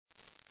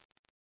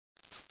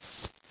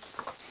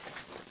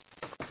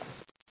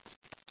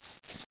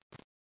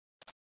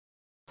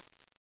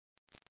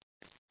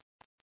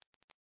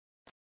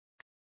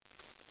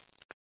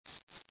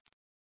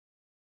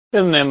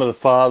In the name of the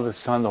Father, the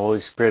Son, and the Holy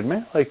Spirit, may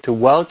I like to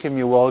welcome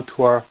you all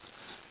to our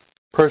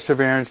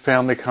Perseverance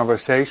Family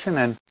Conversation.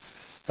 And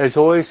as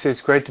always, it's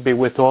great to be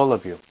with all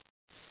of you.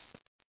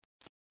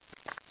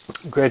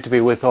 Great to be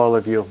with all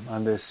of you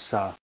on this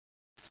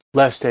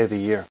last day of the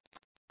year.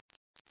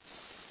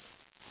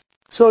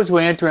 So as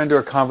we enter into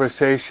our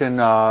conversation,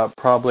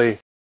 probably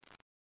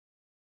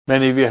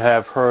many of you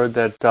have heard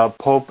that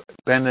Pope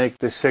Benedict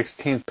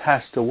XVI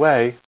passed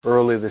away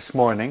early this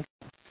morning.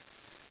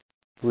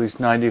 He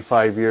was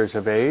 95 years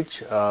of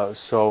age,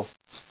 so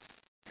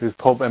he was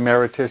Pope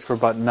Emeritus for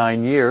about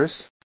 9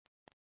 years.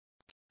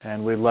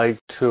 And we'd like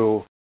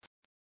to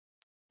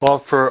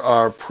offer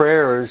our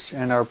prayers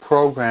and our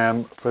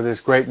program for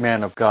this great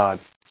man of God.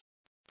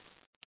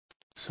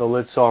 So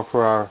let's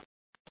offer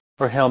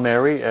our Hail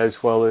Mary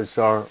as well as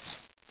our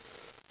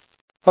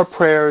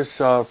prayers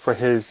for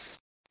his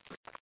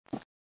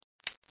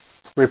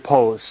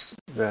repose,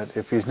 that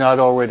if he's not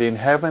already in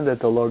heaven, that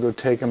the Lord will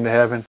take him to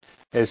heaven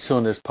as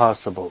soon as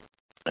possible.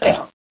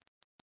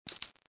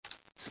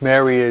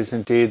 Mary is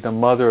indeed the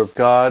Mother of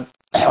God.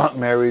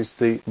 Mary is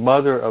the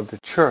Mother of the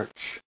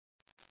Church.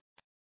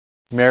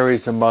 Mary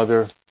is the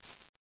Mother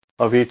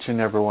of each and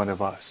every one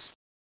of us.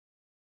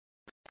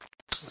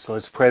 So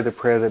let's pray the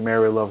prayer that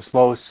Mary loves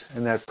most,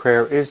 and that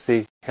prayer is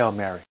the Hail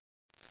Mary.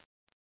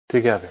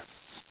 Together.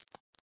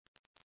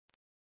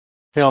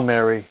 Hail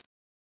Mary,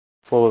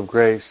 full of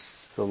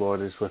grace, the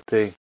Lord is with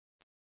thee.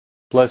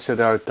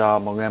 Blessed art thou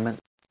among women,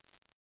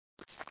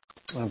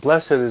 and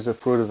blessed is the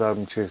fruit of thy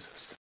womb,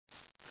 Jesus.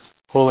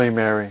 Holy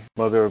Mary,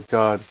 Mother of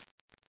God,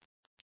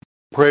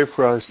 pray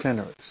for us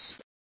sinners,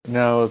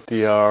 now at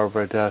the hour of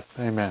our death.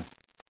 Amen.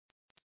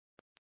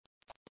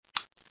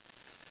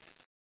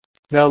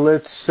 Now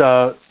let's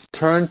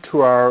turn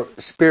to our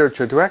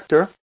spiritual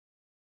director.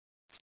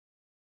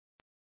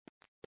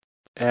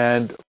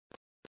 And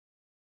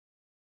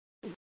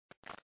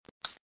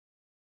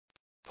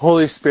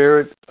Holy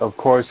Spirit, of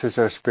course, is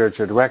our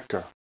spiritual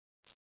director.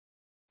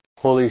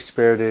 Holy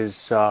Spirit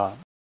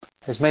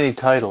has many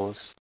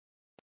titles,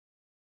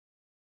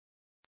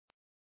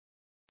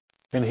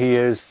 and he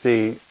is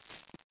the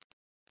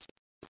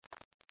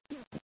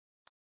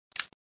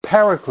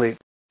Paraclete.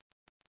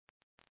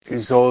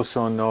 He's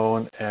also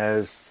known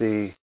as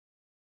the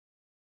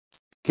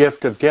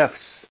gift of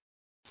gifts.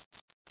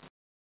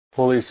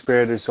 Holy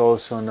Spirit is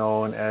also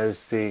known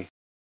as the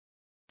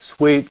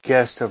sweet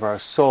guest of our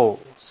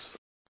souls.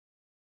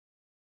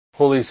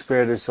 Holy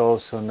Spirit is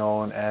also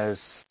known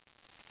as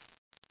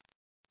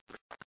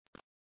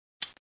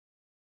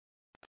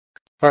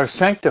our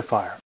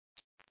sanctifier.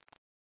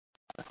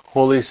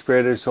 Holy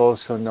Spirit is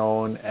also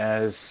known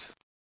as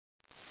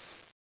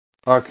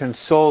our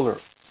consoler.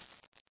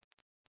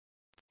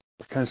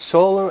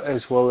 Consoler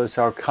as well as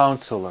our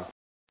counselor.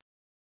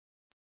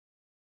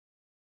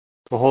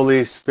 The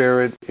Holy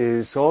Spirit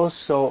is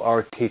also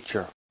our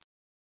teacher,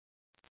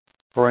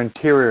 our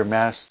interior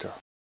master.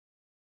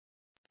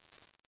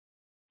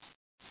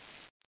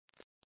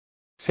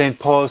 St.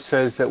 Paul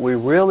says that we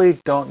really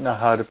don't know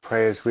how to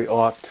pray as we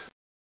ought,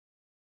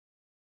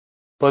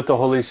 but the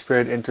Holy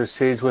Spirit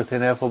intercedes with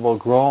ineffable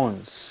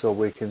groans so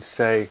we can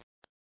say,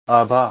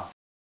 Abba.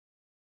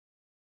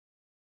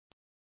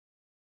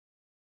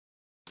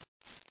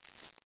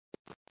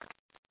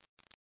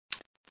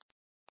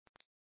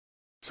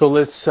 So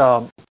let's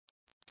offer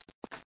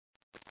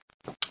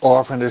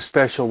in a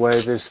special way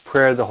this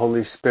prayer of the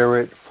Holy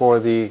Spirit for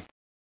the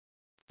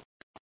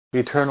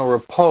eternal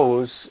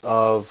repose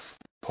of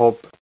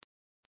Pope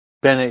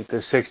Benedict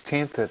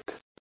XVI that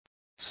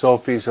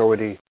Sophie's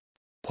already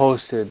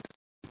posted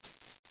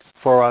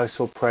for us.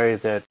 We'll pray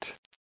that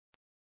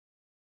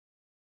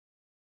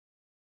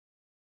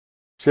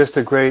just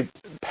the great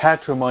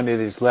patrimony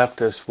that he's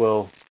left us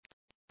will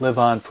live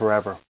on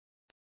forever.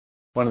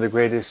 One of the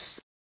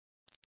greatest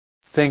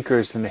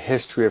thinkers in the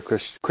history of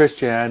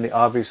Christianity,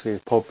 obviously,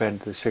 is Pope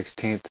Benedict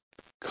XVI,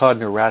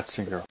 Cardinal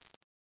Ratzinger.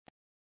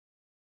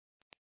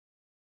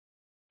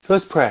 So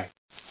let's pray.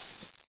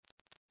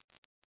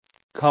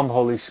 Come,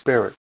 Holy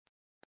Spirit,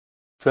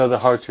 fill the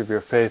hearts of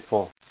your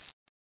faithful,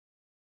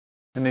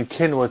 and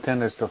enkindle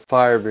within us the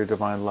fire of your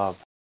divine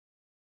love.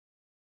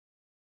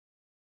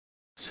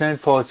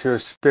 Send forth your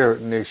Spirit,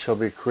 and they shall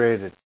be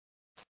created.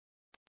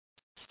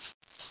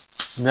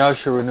 And thou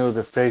shalt renew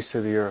the face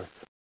of the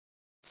earth.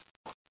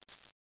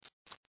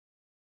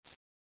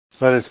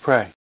 Let us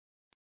pray.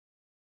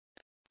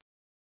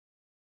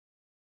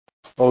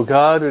 O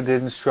God, who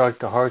did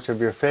instruct the hearts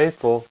of your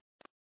faithful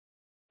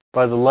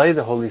by the light of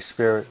the Holy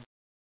Spirit,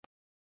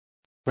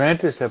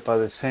 grant us that by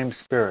the same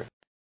Spirit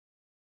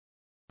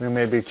we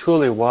may be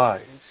truly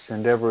wise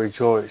and ever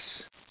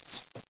rejoice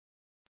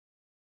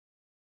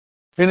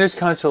in his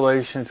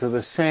consolation through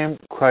the same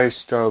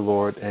Christ our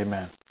Lord.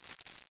 Amen.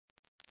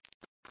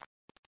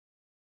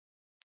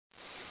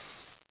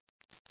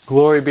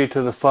 Glory be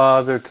to the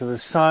Father, to the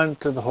Son,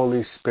 to the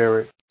Holy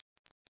Spirit,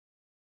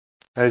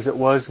 as it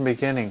was in the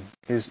beginning,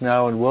 is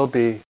now, and will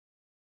be,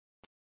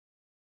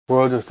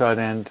 world without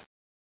end.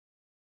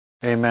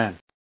 Amen.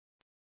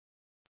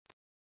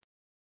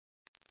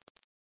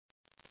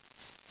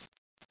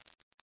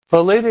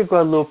 Our Lady of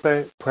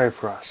Guadalupe, pray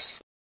for us.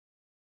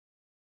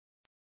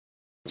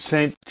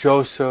 Saint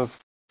Joseph,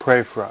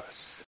 pray for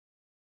us.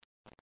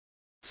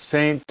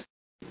 Saint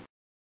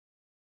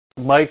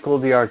Michael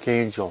the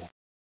Archangel,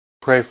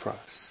 pray for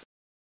us.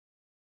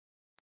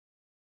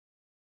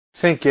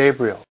 Saint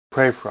Gabriel,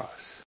 pray for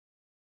us.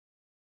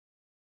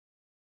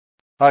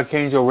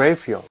 Archangel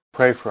Raphael,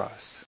 pray for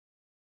us.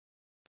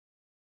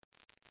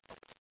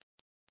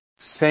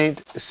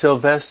 Saint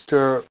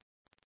Sylvester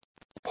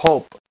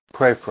Pope,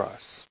 pray for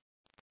us.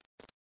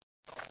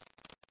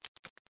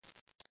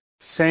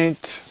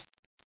 Saint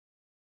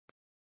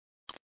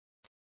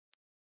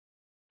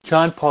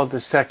John Paul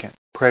II,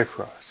 pray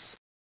for us.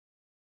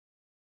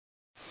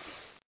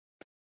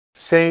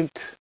 Saint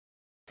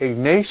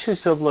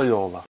Ignatius of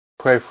Loyola,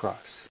 pray for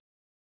us.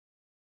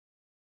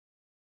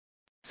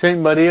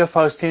 Saint Maria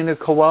Faustina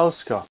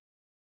Kowalska,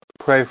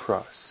 pray for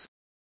us.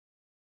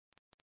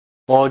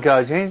 All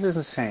God's angels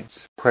and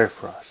saints, pray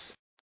for us.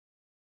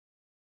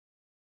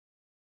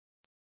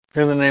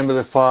 In the name of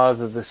the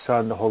Father, the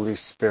Son, the Holy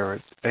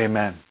Spirit.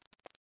 Amen.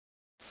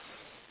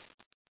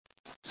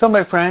 So,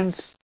 my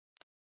friends,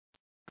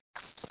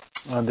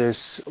 on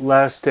this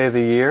last day of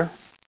the year,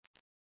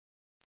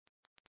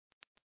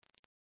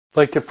 I'd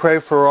like to pray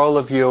for all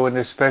of you in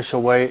a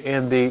special way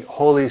in the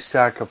holy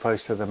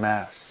sacrifice of the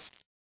Mass.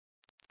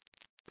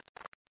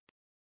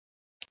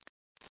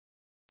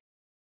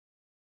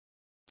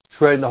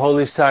 That's right, the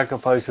holy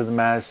sacrifice of the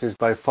Mass is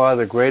by far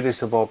the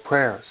greatest of all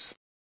prayers.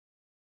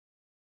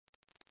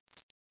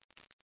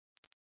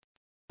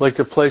 I'd like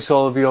to place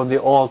all of you on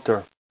the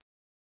altar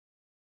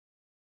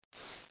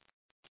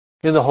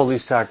in the holy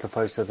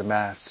sacrifice of the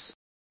Mass.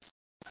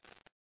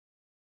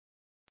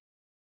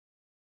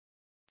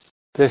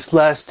 This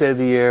last day of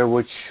the year,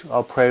 which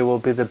I'll pray will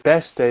be the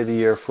best day of the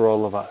year for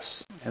all of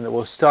us, and it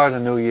will start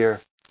a new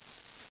year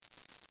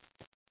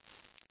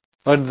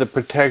under the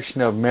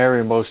protection of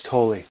Mary Most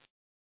Holy,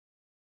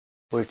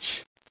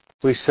 which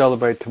we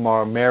celebrate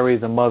tomorrow, Mary,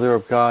 the Mother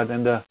of God,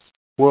 and the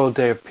World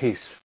Day of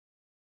Peace.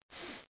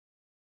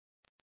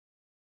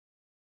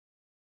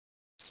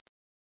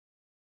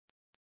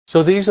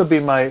 So these will be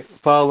my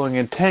following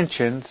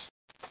intentions.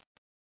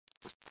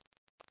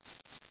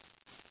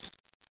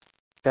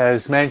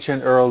 As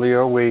mentioned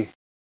earlier, we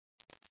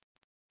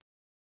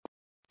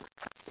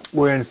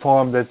were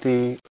informed that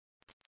the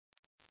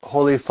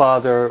Holy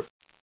Father,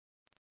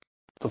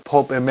 the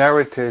Pope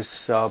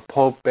Emeritus,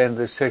 Pope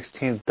Benedict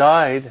XVI,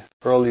 died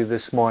early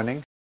this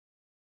morning.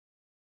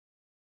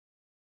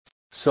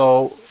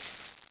 So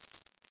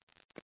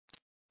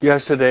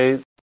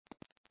yesterday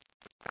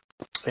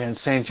in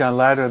St. John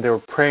Lateran, they were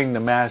praying the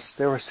Mass.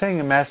 They were saying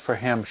the Mass for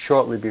him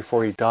shortly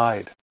before he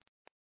died.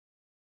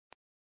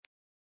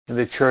 In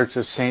the church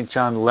of St.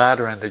 John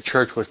Lateran, the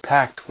church was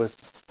packed with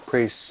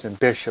priests and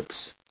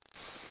bishops.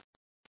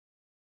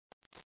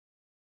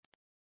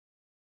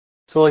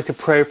 So I'd like to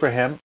pray for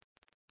him.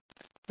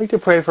 I'd like to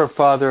pray for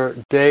Father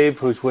Dave,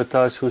 who's with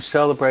us, who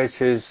celebrates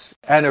his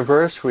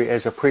anniversary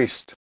as a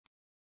priest.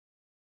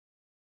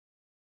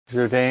 He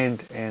was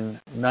ordained in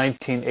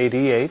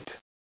 1988,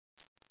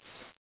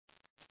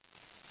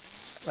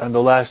 on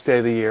the last day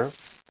of the year.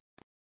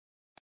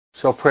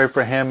 So I'll pray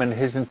for him and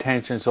his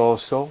intentions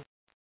also.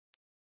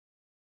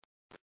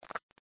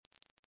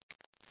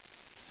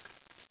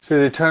 So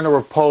the eternal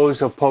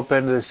repose of Pope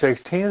Benedict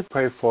XVI,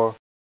 pray for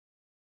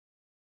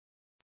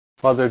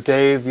Father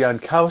Dave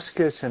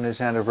Jankowskis and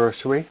his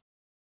anniversary.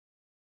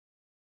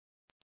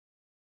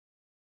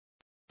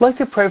 I'd like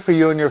to pray for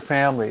you and your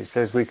families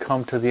as we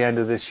come to the end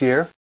of this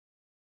year.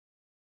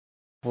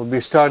 We'll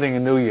be starting a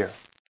new year.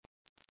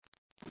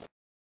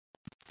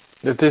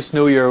 That this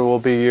new year will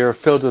be a year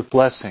filled with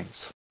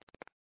blessings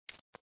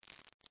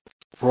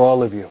for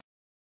all of you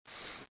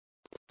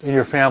and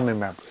your family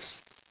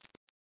members.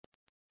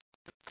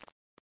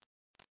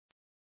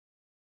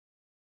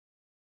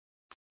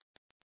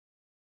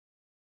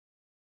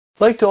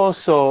 I'd like to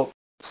also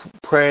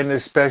pray in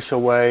a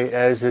special way,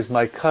 as is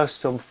my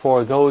custom,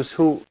 for the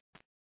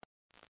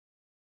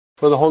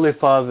Holy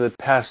Father that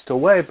passed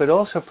away, but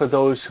also for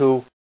those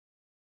who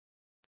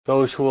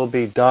will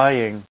be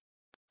dying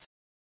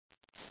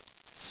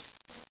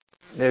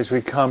as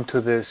we come to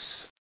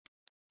this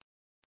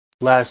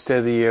last day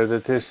of the year,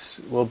 that this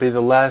will be the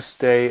last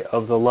day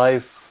of the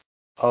life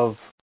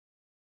of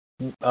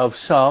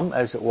some,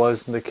 as it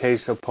was in the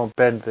case of Pope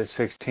Benedict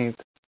XVI,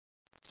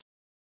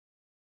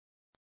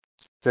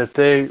 that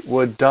they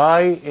would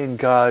die in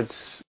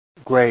God's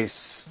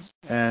grace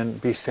and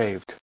be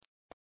saved.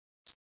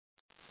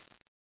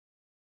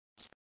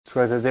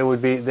 So that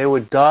they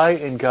would die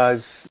in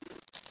God's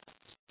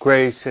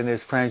grace and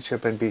His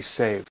friendship and be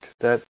saved.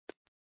 That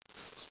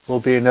will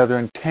be another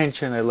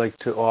intention I'd like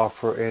to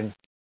offer in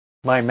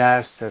my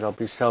Mass that I'll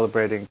be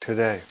celebrating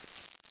today.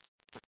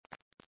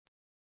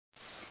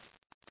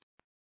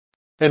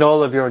 And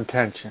all of your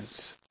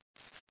intentions.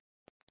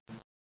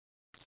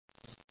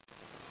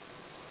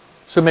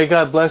 So may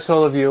God bless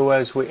all of you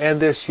as we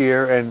end this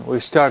year and we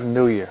start a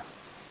new year.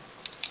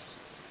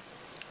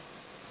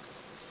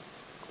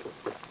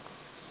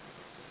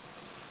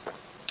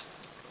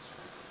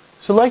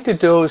 So I'd like to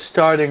do,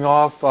 starting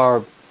off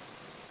our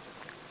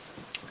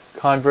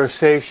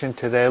conversation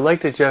today, I'd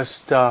like to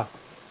just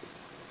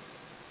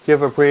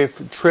give a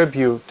brief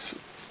tribute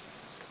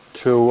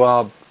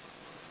to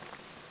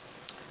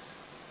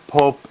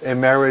Pope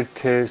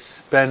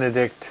Emeritus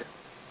Benedict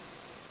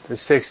the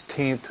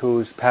 16th,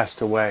 who's passed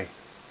away.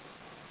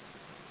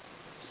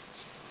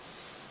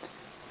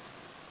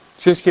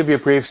 Just give you a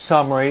brief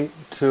summary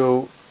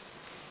to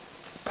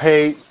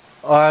pay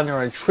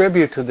honor and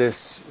tribute to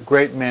this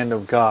great man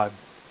of God.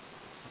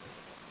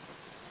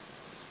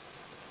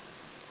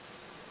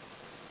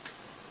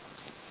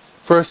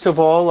 First of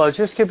all, I'll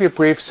just give you a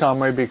brief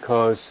summary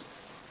because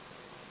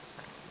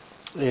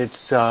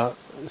it's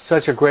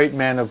such a great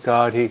man of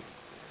God. He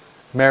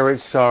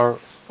merits our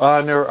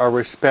honor, our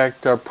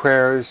respect, our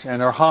prayers,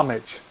 and our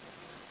homage.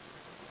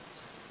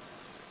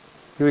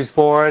 He was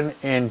born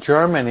in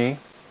Germany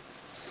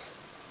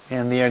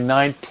in the year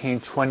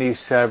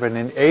 1927,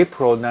 in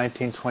April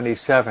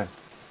 1927.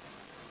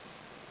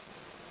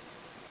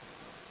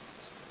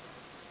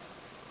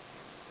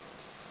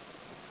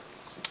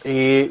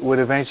 He would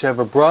eventually have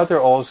a brother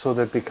also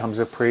that becomes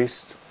a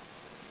priest.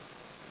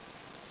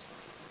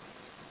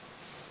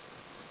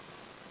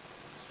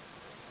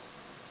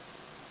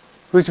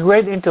 He was a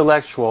great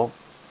intellectual.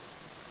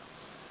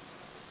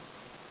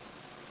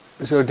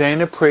 He was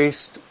ordained a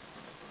priest,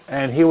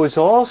 and he was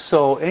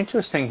also,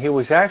 interesting, he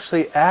was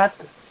actually at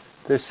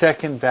the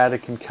Second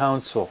Vatican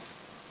Council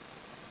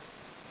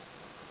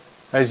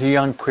as a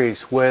young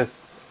priest with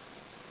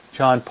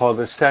John Paul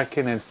II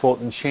and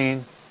Fulton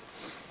Sheen.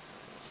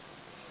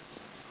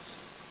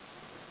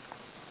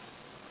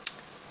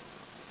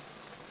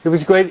 He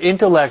was a great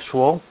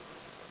intellectual.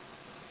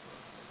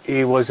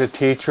 He was a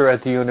teacher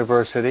at the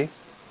university.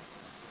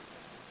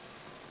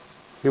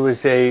 He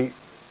was a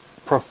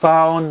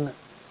profound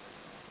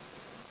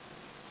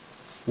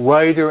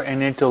writer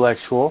and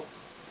intellectual.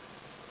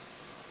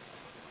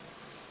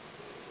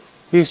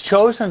 He's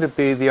chosen to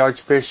be the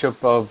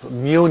Archbishop of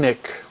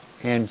Munich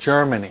in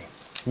Germany.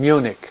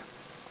 Munich.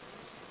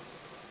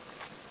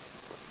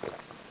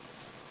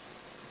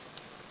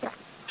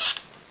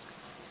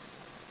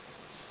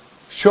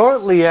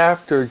 Shortly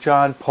after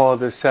John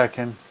Paul II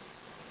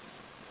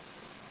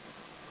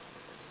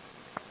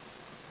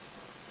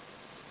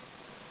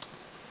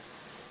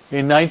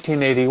in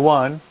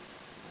 1981,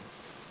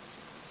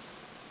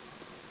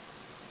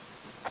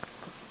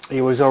 he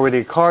was already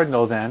a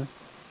cardinal then.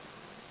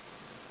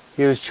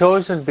 He was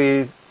chosen to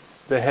be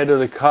the head of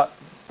the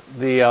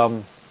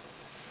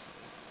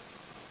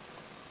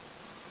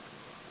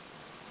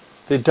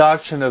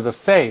doctrine of the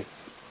faith,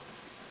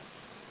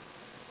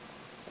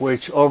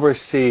 which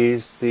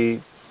oversees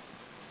the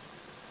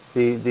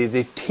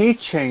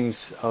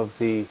teachings of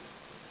the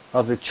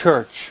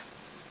church.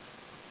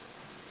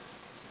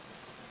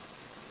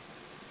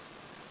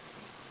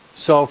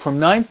 So from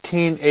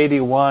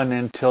 1981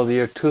 until the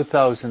year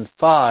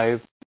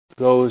 2005,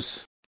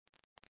 those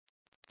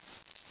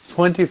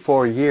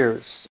 24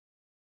 years,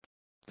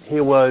 he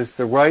was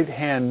the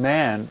right-hand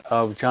man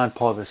of John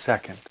Paul II.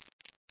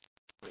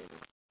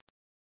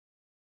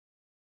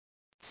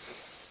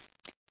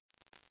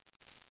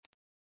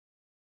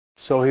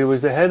 So he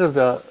was the head of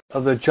the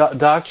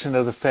doctrine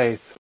of the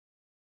faith.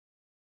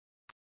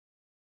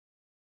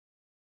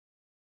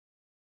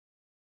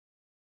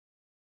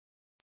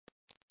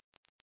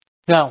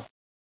 Now,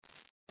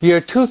 the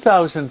year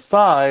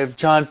 2005,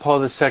 John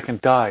Paul II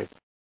died.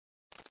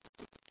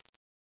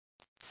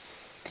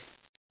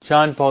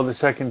 John Paul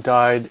II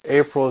died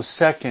April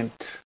 2nd,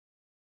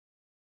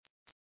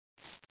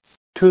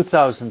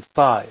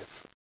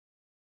 2005.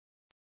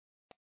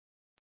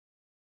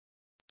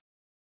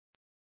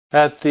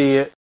 At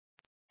the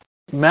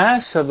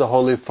Mass of the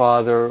Holy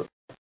Father,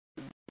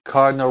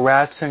 Cardinal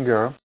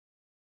Ratzinger,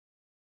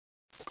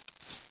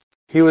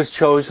 he was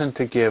chosen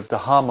to give the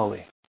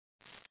homily.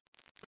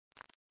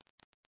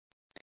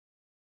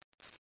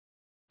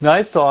 Now,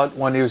 I thought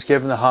when he was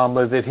given the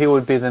homily that he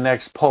would be the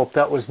next pope.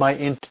 That was my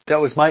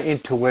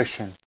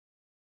intuition.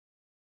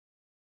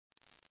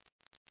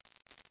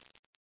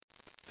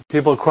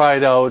 People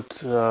cried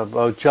out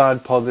about John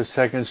Paul II,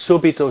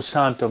 "Subito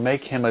santo,"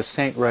 make him a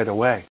saint right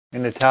away,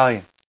 in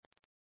Italian.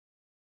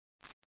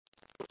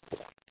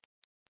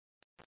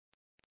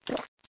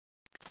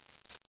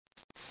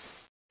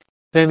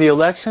 Then the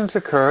elections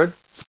occurred,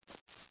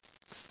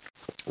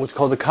 what's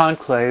called the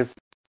conclave,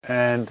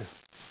 and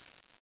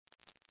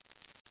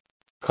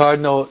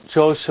Cardinal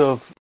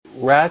Joseph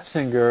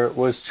Ratzinger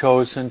was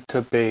chosen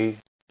to be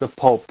the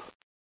Pope.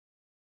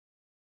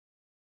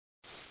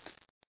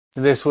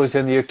 This was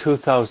in the year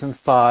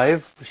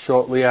 2005,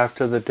 shortly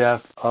after the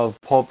death of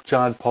Pope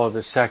John Paul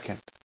II.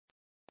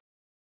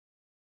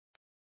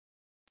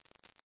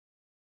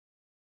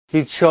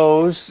 He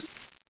chose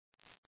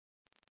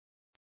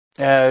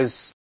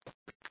as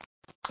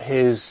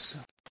his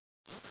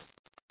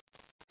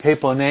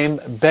papal name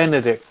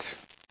Benedict,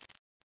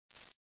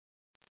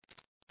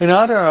 in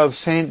honor of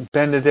Saint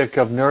Benedict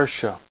of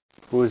Nursia,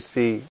 who is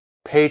the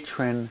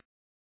patron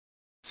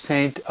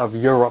saint of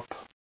Europe,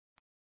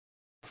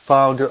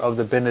 founder of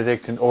the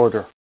Benedictine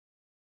order.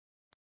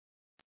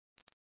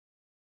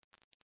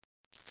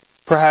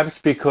 Perhaps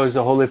because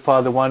the Holy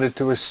Father wanted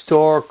to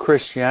restore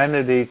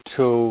Christianity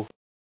to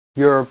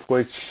Europe,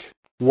 which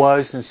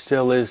was and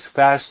still is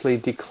vastly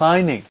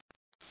declining,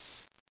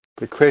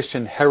 the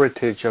Christian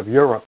heritage of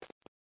Europe.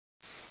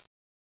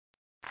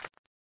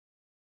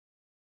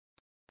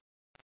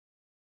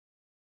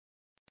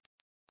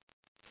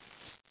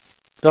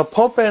 Now,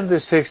 Pope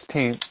Benedict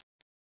XVI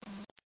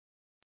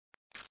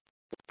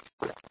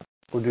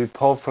would be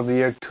Pope from the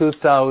year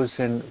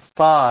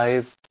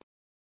 2005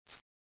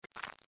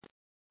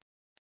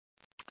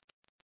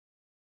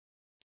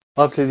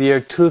 up to the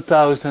year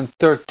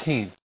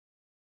 2013.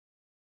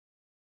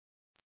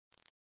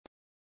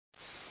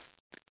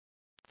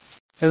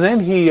 And then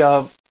he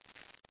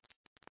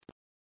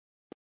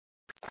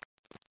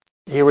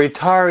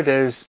retired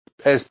as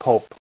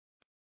Pope,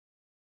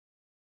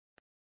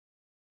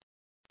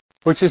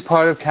 which is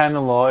part of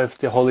canon law. If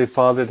the Holy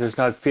Father does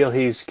not feel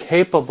he's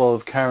capable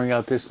of carrying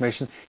out this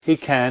mission, he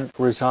can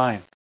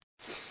resign.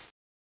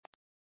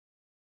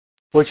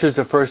 Which is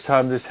the first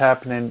time this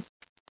happened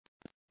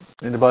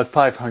in about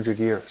 500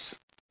 years.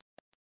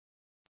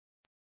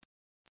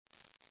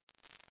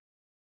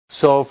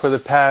 So for the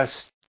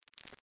past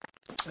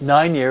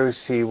 9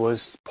 years, he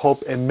was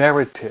Pope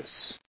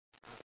Emeritus.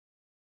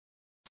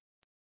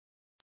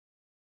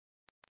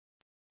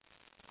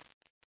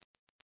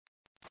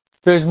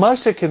 There's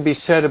much that can be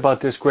said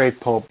about this great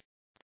Pope,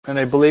 and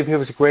I believe he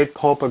was a great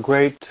Pope, a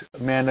great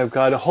man of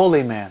God, a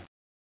holy man.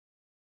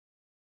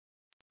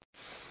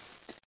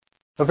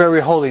 A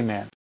very holy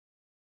man.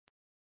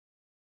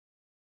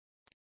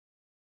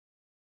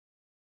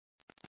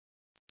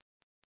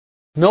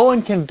 No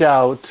one can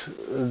doubt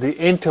the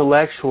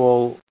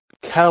intellectual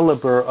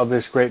caliber of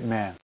this great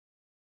man.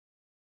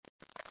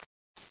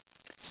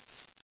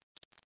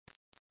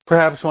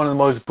 Perhaps one of the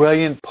most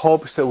brilliant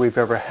popes that we've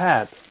ever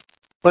had,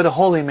 but a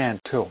holy man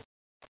too.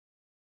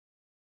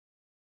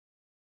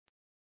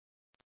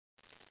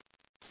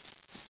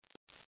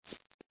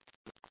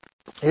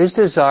 His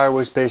desire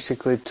was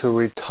basically to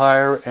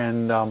retire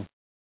and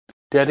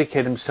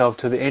dedicate himself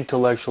to the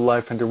intellectual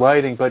life and to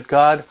writing, but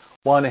God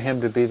wanted him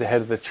to be the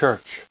head of the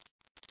church.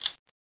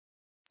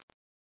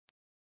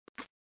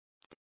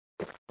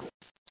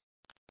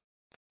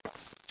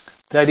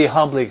 That he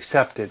humbly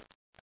accepted.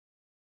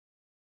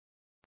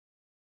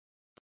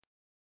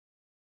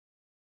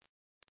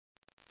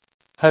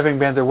 Having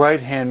been the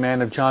right-hand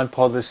man of John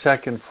Paul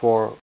II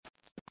for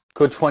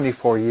good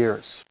 24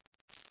 years.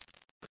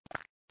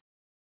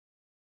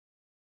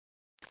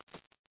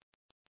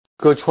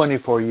 Good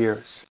 24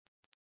 years.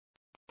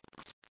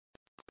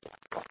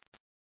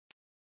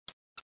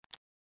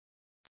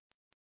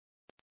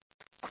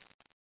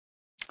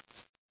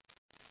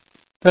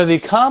 Now the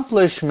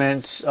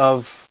accomplishments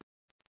of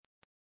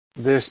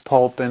this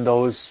Pope in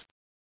those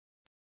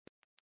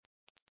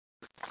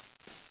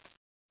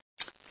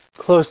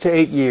close to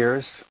 8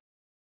 years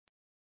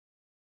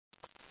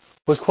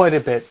was quite a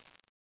bit.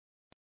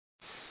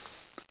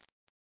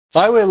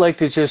 I would like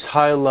to just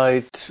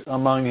highlight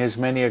among his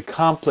many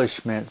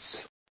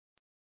accomplishments,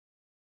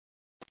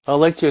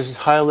 some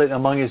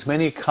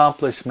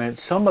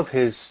of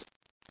his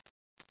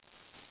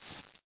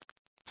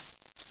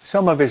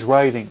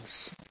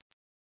writings.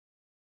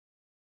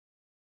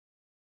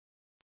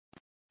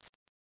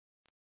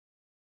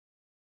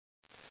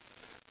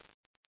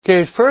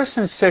 Okay, his first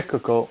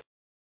encyclical,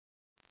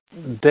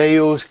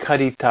 Deus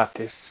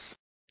Caritatis.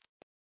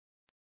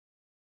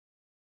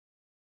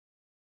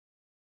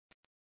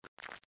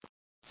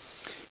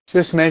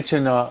 Just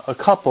mention a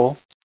couple.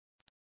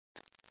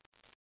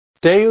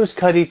 Deus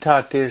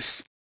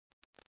Caritatis,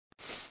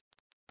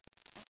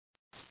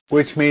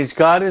 which means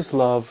God is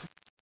love.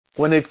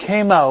 When it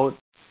came out,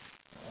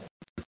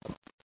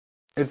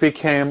 it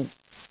became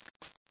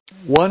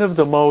one of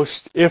the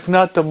most, if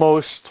not the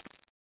most,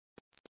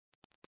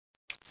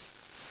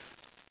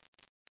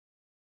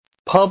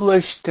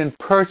 published and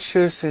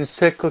purchased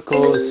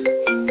encyclicals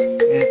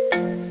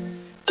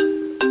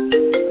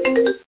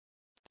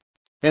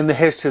in the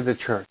history of the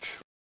church.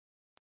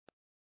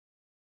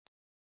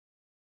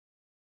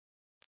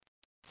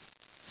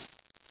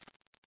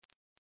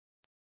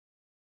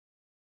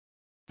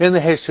 In the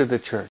history of the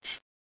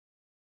church.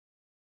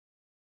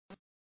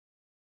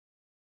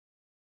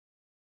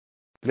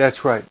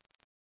 That's right.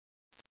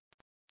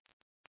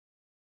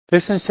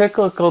 This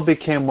encyclical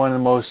became one of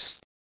the most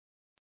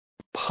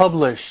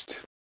published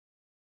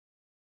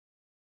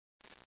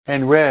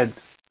and read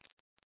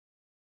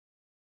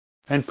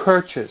and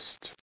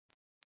purchased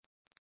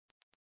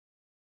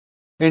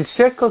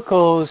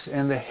encyclicals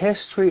in the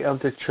history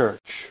of the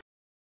church.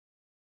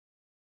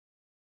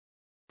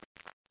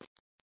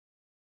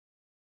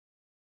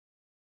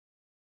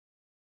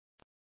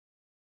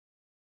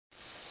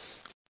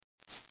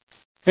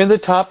 And the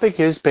topic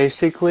is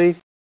basically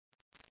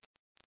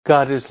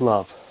God is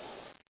love.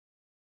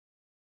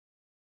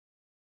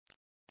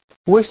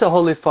 I wish the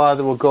Holy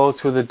Father will go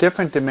through the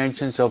different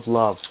dimensions of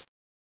love.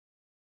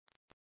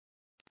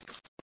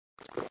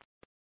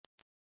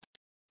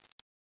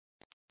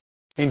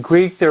 In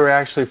Greek, there are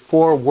actually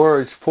 4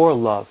 words for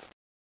love.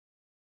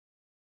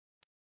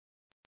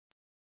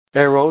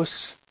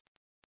 Eros,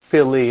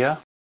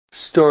 philia,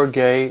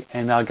 storge,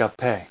 and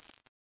agape.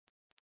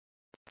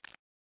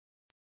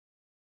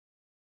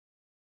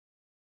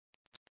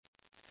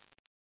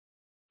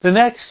 The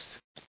next,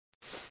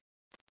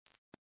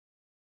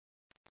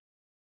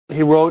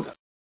 he wrote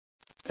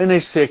an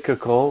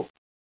encyclical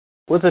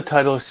with the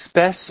title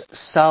Spes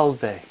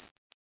Salve.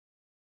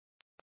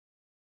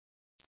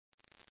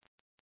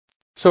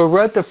 So he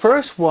wrote the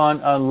first one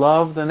on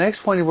love. The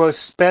next one he wrote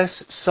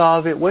Spes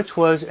Salve, which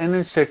was an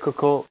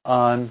encyclical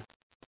on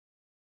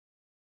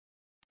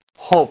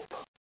hope,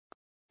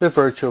 the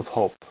virtue of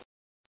hope.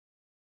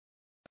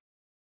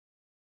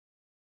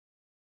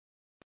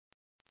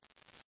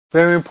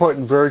 Very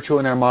important virtue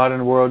in our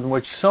modern world in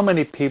which so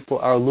many people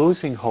are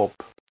losing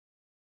hope.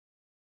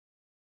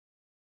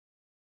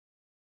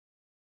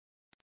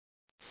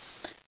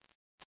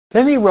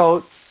 Then he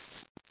wrote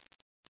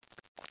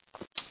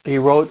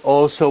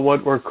also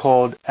what were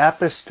called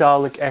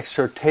apostolic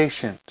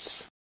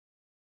exhortations.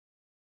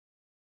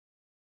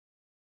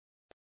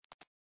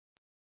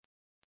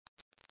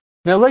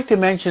 Now I'd like to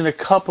mention a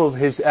couple of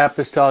his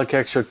apostolic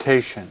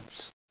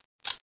exhortations.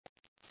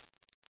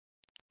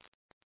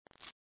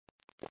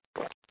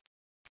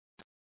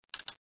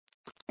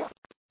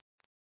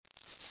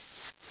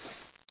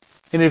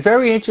 And it's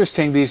very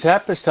interesting, these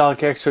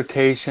apostolic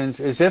exhortations,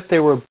 as if they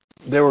were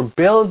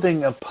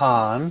building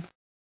upon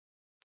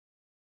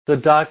the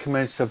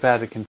documents of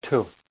Vatican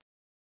II.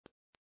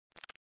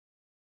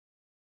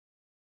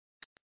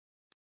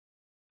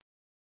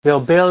 They're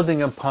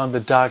building upon the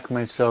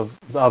documents of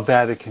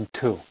Vatican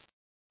II.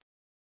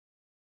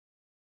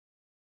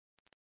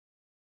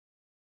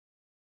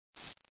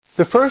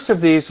 The first of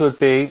these would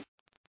be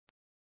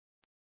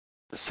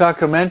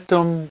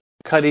Sacramentum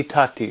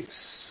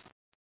Caritatis.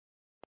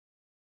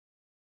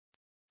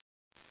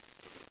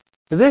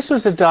 This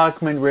was a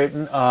document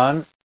written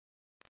on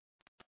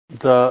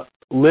the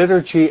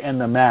liturgy and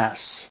the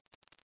Mass.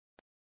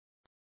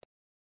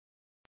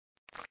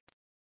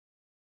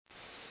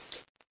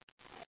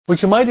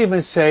 Which you might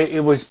even say it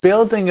was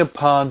building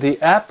upon the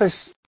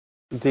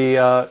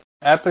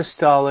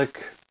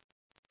apostolic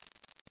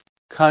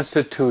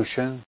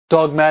constitution,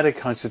 dogmatic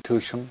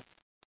constitution,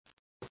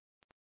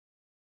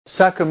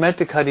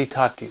 Sacramenta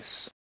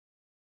Caritatis.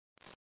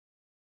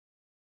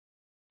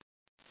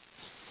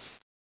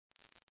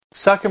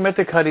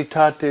 Sacramenta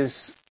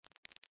Caritatis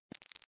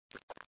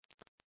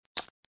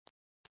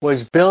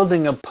was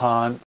building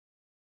upon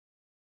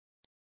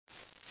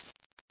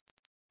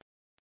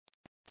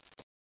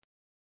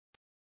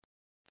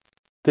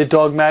the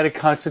dogmatic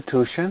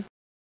constitution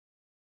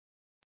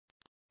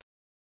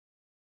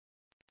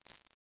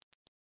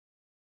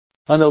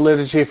on the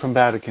liturgy from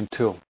Vatican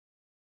II.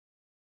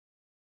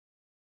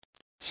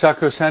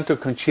 Sacrosancto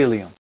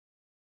Concilium.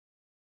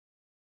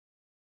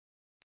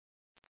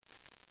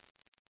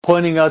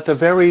 Pointing out the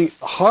very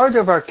heart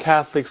of our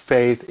Catholic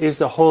faith is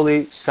the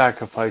holy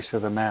sacrifice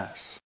of the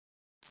Mass.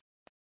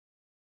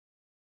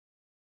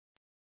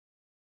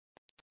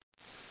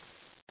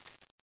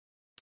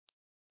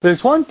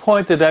 There's one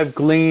point that I've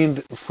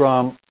gleaned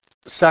from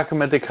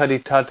Sacramenta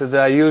Caritatis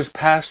that I use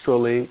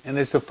pastorally, and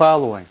it's the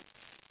following.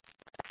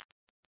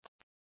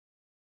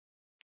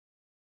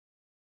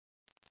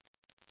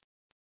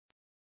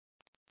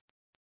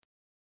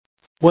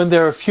 When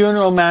there are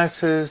funeral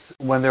masses,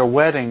 when there are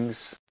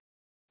weddings,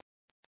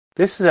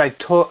 this is I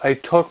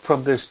took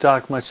from this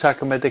document,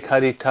 Sacramenta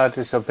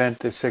Caritatis of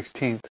Benedict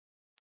XVI.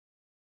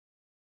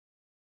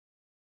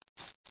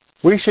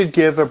 We should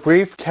give a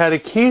brief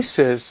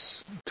catechesis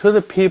to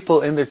the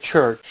people in the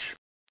church.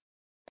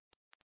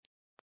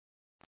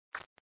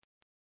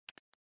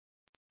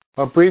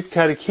 A brief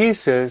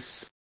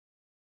catechesis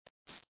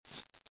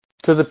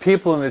to the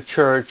people in the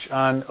church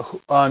on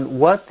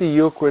what the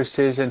Eucharist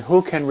is and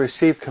who can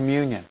receive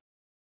communion.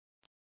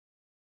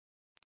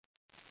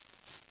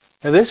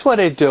 And this is what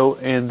I do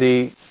in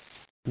the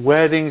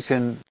weddings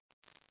and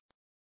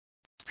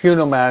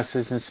funeral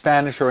masses in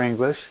Spanish or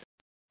English.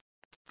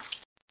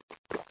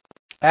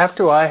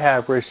 After I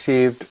have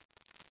received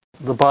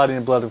the body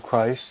and blood of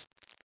Christ,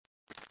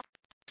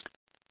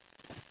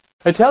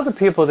 I tell the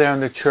people there in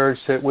the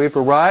church that we've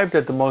arrived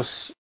at the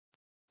most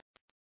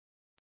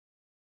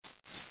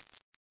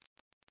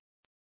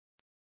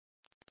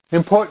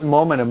important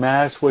moment of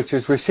Mass, which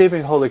is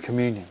receiving Holy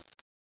Communion.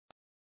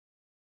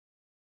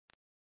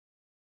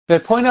 I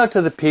point out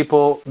to the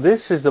people,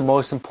 this is the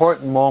most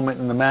important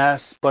moment in the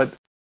Mass, but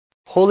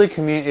Holy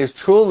Communion is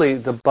truly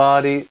the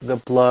body, the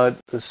blood,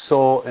 the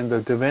soul, and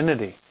the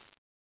divinity.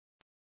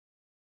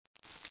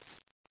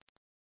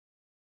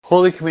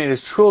 Holy Communion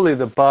is truly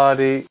the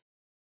body,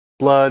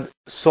 blood,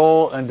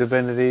 soul, and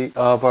divinity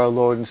of our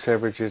Lord and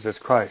Savior Jesus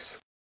Christ.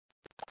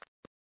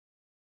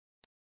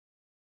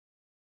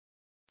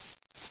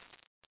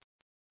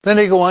 Then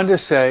they go on to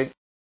say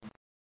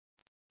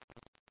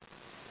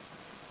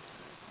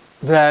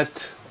that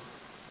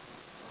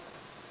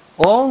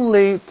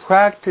only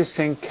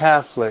practicing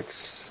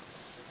Catholics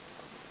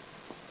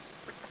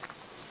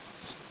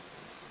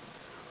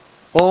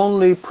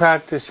only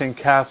practicing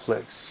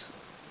Catholics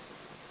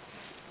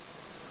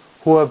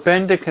who have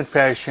been to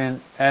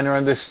confession and are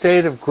in the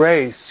state of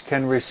grace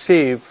can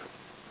receive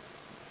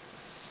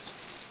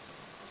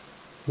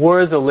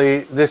worthily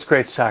this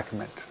great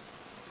sacrament.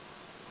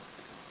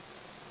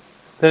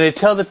 Then they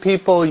tell the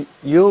people,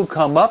 you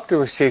come up to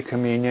receive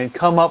communion,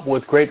 come up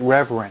with great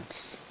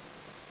reverence.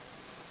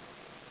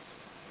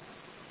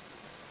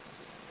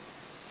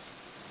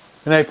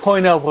 And I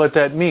point out what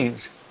that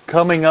means.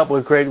 Coming up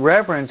with great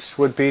reverence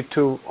would be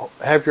to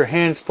have your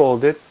hands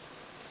folded,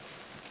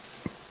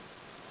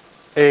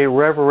 a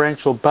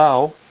reverential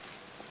bow.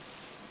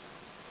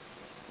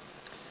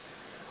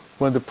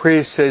 When the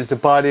priest says the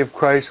body of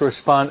Christ,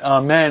 respond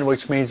Amen,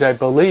 which means I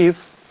believe.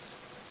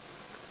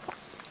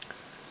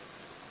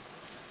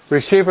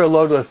 Receive our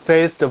Lord with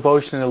faith,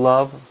 devotion, and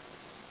love.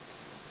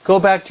 Go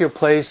back to your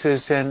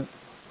places and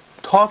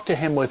talk to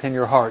Him within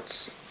your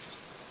hearts.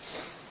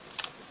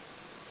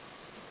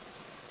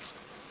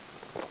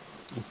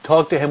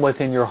 Talk to Him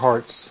within your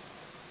hearts.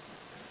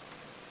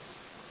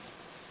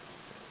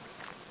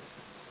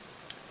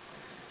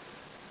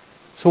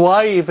 So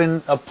I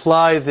even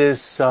apply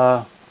this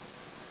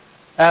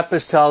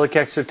apostolic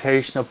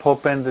exhortation of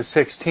Pope Benedict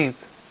XVI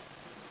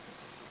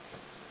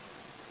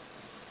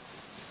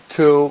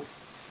to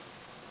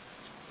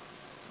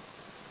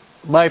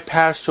my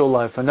pastoral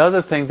life.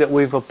 Another thing that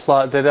we've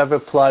applied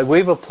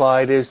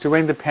is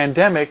during the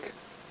pandemic,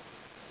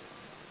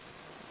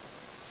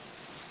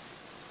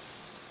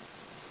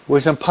 it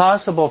was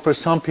impossible for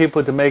some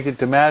people to make it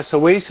to Mass, so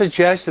we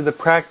suggested the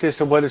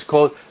practice of what is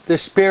called the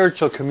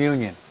spiritual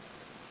communion.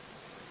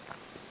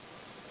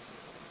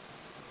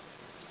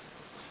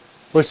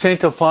 What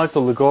St.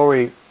 Alfonso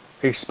Liguori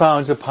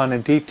expounds upon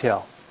in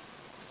detail.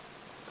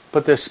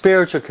 But the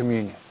spiritual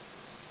communion.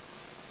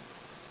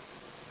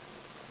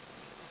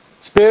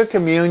 Spiritual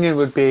communion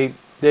would be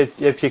that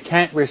if you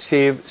can't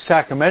receive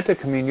sacramental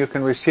communion, you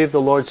can receive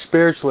the Lord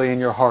spiritually in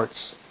your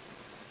hearts.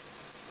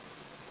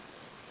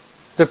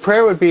 The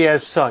prayer would be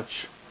as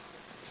such.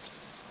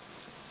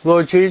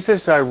 Lord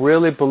Jesus, I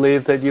really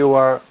believe that you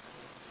are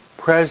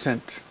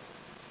present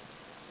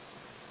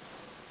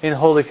in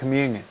Holy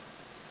Communion,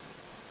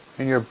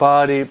 in your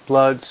body,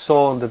 blood,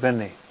 soul, and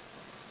divinity.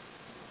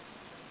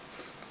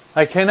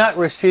 I cannot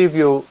receive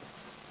you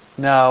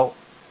now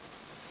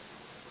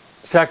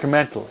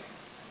sacramentally,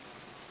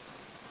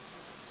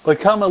 but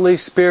come at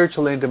least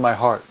spiritually into my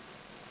heart.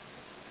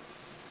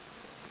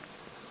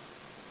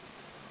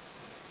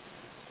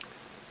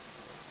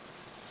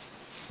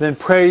 Then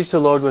praise the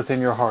Lord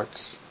within your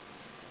hearts.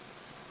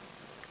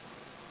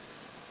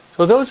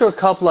 So those are a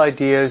couple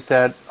ideas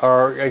that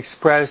are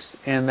expressed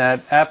in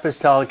that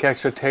apostolic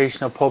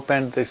exhortation of Pope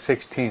Benedict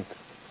XVI.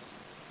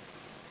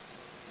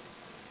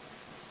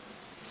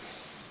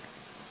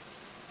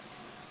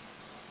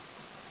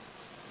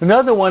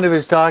 Another one of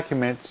his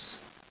documents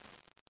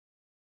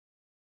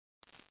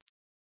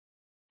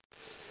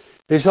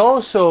is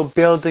also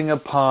building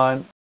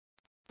upon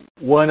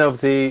one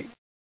of the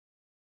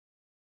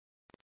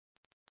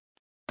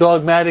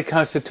dogmatic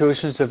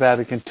constitutions of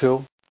Vatican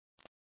II,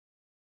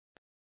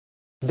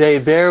 De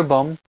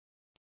Verbum.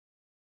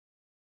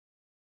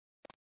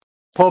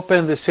 Pope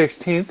Benedict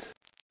XVI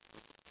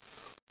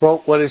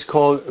wrote what is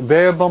called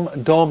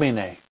Verbum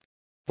Domini,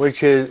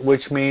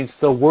 which means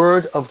the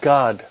Word of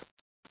God.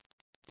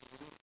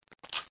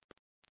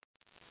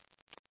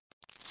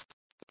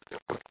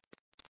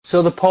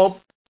 So the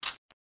Pope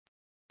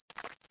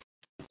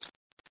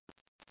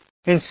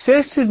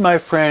insisted, my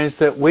friends,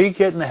 that we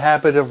get in the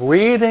habit of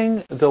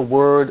reading the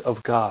Word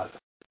of God.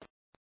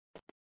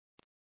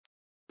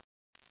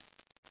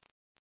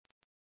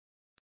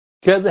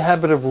 Get in the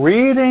habit of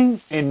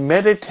reading and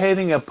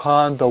meditating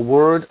upon the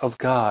Word of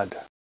God.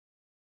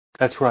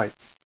 That's right.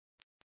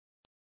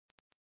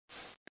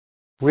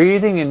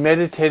 Reading and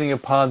meditating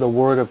upon the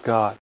Word of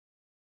God.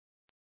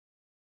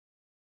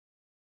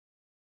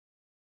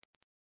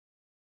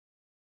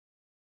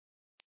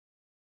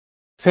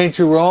 St.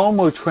 Jerome,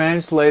 who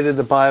translated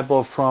the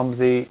Bible from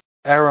the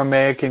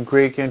Aramaic and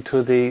Greek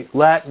into the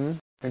Latin,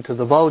 into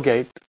the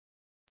Vulgate,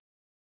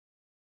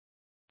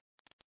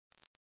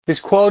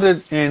 is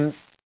quoted in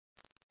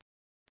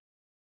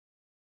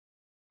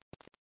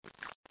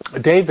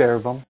De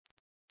Verbum.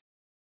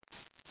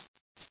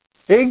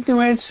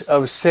 Ignorance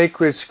of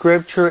sacred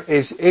scripture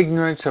is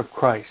ignorance of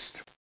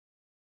Christ.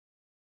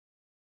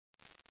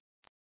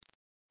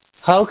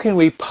 How can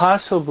we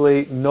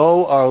possibly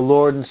know our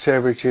Lord and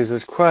Savior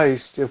Jesus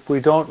Christ if we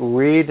don't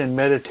read and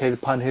meditate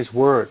upon His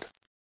Word?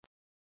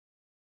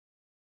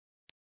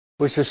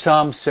 Which the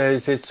Psalm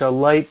says, it's a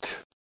light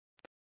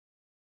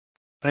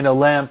and a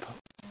lamp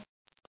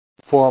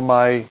for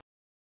my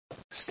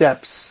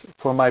steps,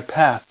 for my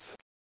path.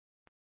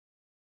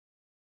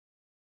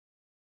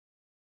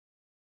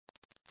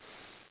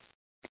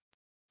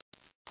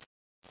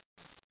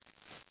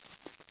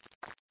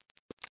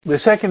 The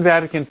Second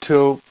Vatican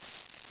II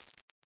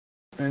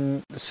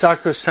in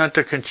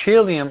Sacrosancta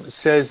Concilium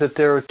says that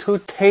there are two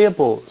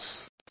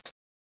tables.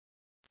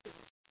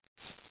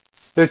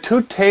 There are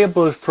two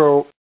tables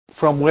for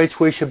from which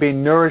we should be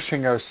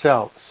nourishing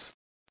ourselves.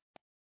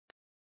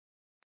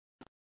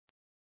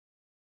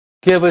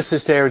 Give us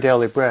this day our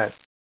daily bread.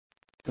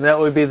 And that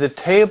would be the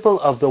table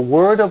of the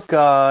Word of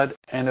God,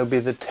 and it would be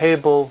the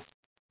table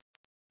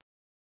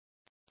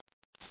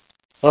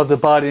of the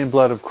body and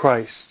blood of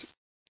Christ.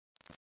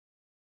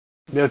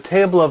 The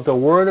table of the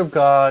Word of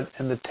God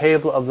and the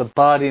table of the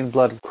body and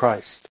blood of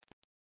Christ.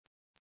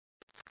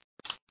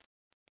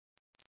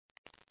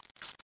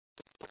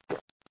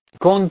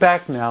 Going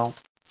back now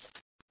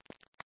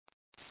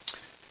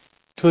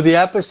to the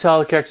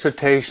apostolic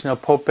exhortation of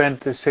Pope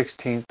Benedict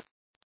XVI,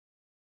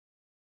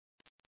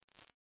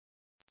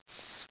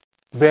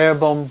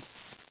 Verbum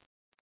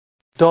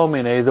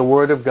Domine, the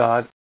Word of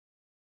God.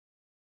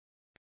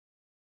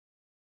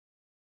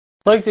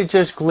 I'd like to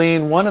just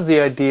glean one of the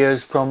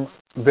ideas from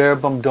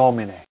Verbum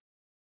Domine.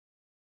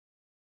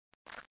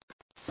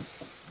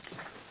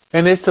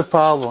 And it's the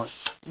following,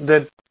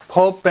 that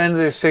Pope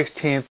Benedict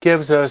XVI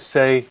gives us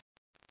a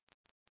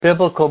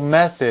biblical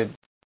method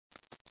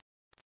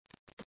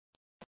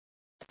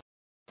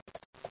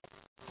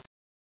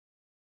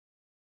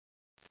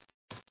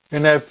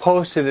and I've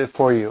posted it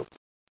for you.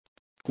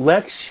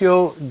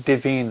 Lectio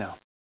Divina.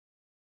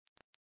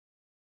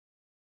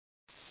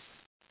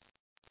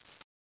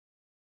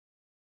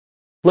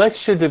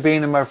 Lectio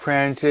Divina, my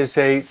friends, is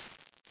a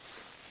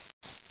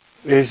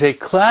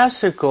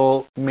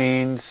classical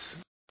means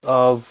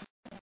of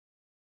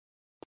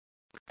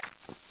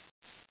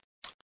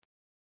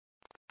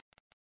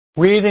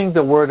reading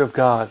the Word of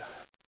God.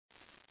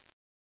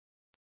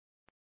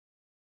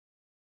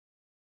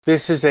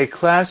 This is a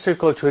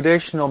classical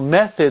traditional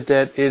method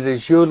that it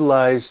is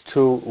utilized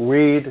to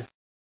read,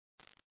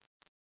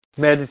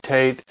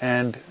 meditate,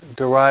 and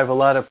derive a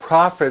lot of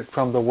profit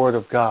from the Word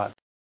of God.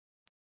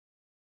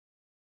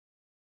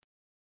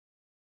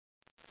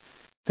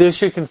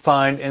 This you can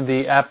find in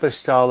the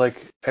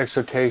Apostolic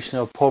Exhortation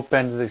of Pope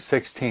Benedict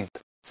XVI.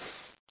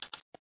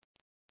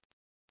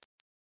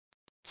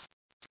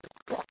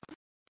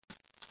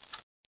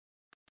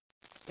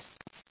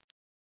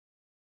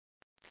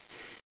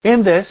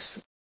 In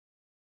this,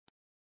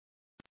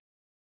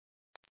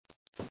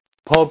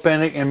 Pope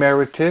Benedict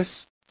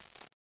Emeritus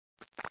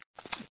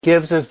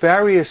gives us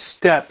various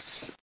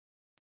steps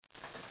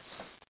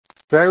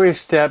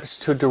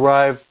to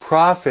derive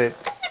profit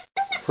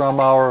from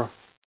our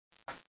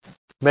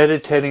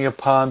meditating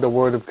upon the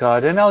Word of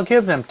God, and I'll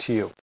give them to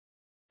you.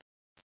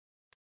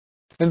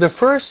 And the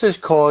first is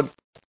called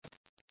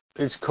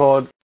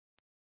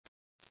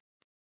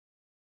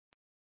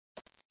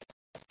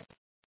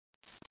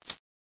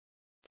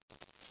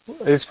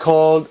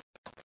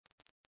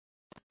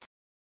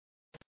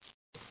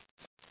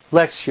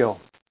Lectio.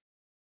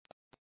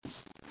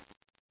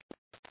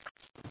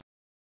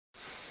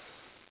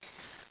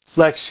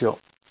 Lectio.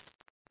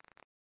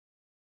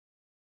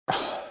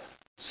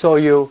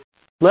 So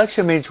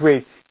Lectio means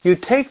read. You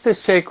take the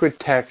sacred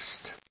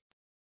text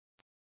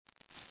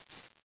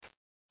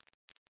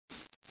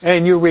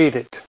and you read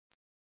it.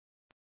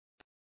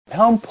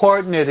 How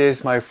important it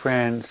is, my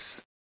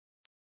friends.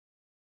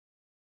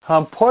 How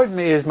important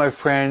it is, my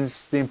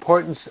friends, the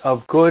importance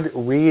of good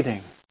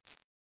reading.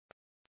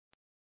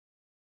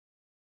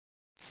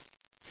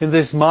 In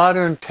this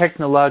modern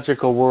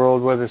technological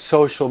world where the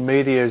social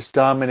media is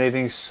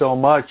dominating so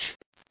much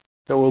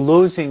that we're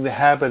losing the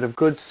habit of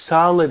good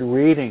solid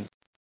reading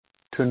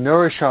to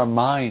nourish our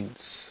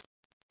minds.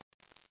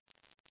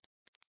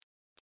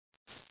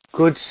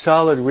 Good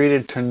solid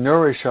reading to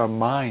nourish our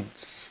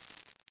minds.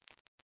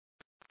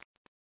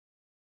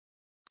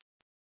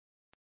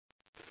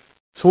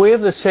 So we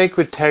have the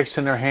sacred text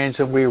in our hands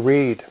and we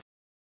read.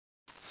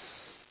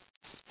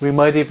 We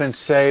might even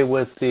say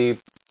with the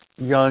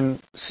young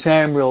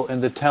Samuel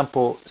in the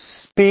temple,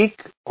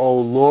 "Speak, O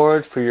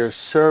Lord, for your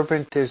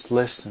servant is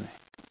listening."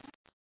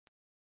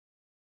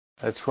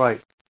 That's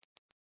right.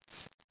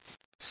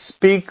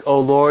 Speak, O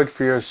Lord,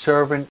 for your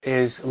servant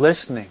is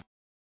listening.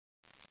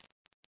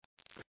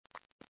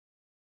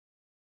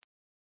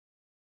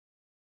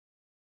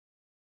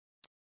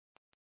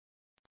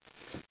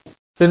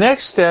 The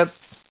next step,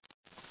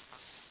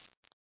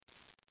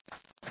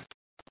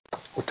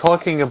 we're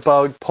talking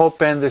about Pope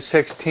Benedict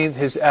XVI,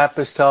 his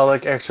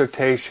apostolic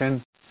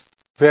exhortation,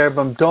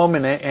 Verbum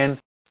Domine, and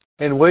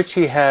in which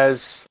he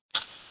has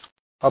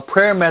a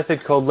prayer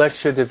method called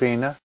Lectio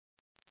Divina.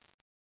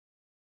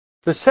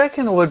 The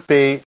second would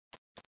be,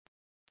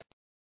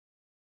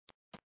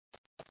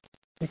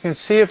 you can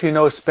see if you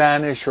know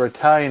Spanish or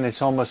Italian,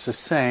 it's almost the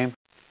same.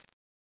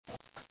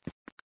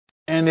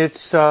 And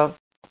it's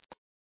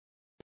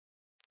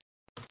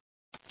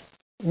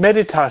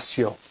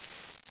meditatio.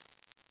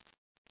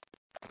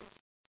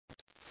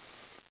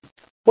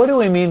 What do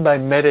we mean by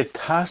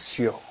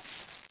meditatio?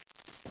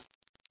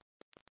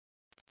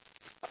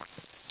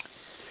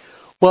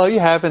 Well,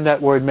 you have in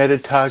that word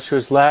meditatio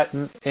is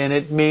Latin, and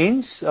it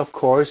means, of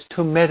course,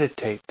 to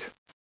meditate.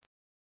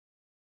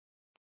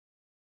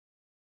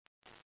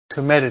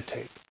 To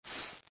meditate.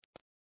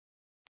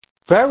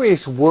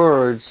 Various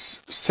words,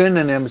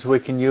 synonyms we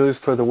can use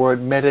for the word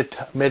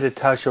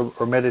meditatio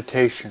or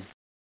meditation.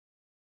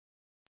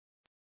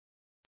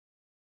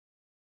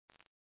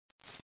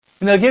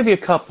 And I'll give you a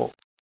couple.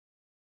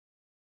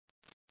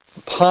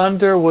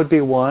 Ponder would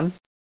be one.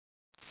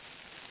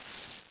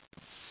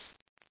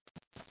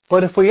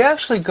 But if we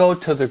actually go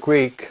to the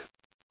Greek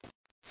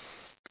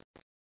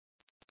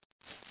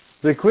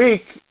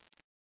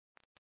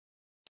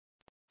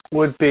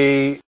would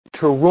be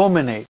to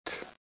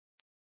ruminate.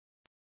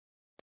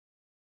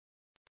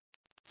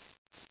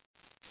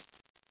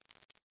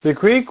 The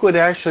Greek would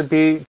actually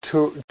be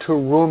to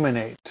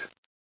ruminate.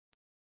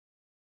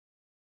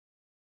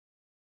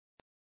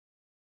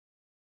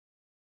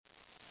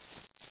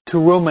 To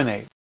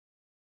ruminate.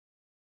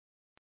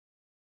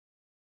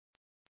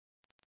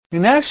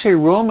 And actually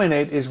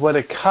ruminate is what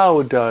a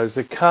cow does.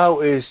 The cow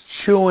is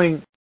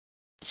chewing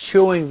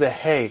the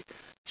hay,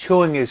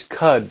 chewing his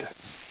cud.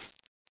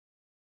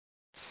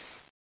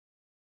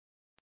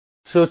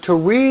 So to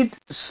read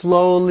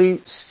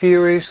slowly,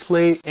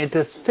 seriously, and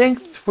to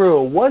think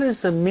through what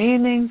is the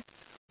meaning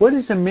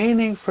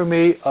for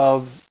me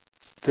of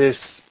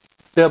this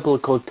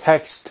biblical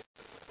text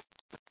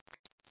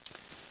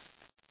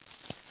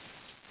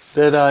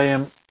that I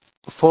am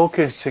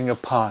focusing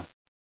upon.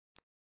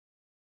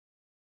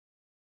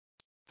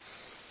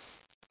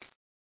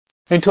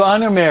 And to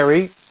honor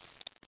Mary,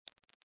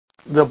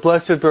 the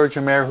Blessed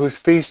Virgin Mary, whose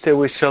feast day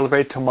we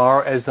celebrate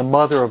tomorrow as the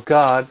Mother of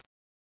God,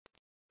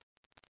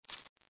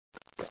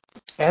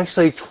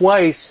 actually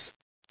twice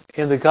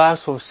in the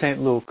Gospel of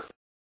St. Luke,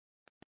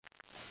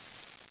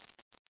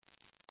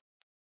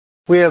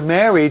 we have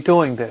Mary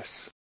doing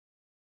this.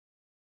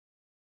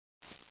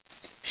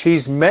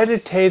 She's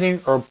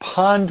meditating or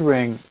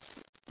pondering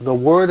the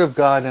Word of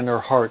God in her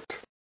heart.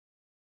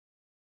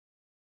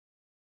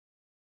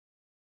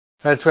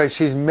 That's right,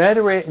 she's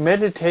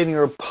meditating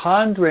or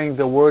pondering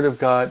the Word of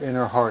God in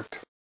her heart.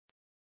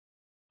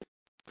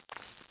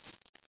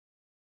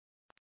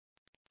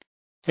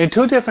 In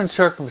two different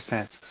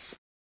circumstances.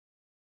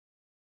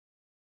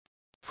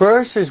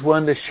 First is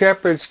when the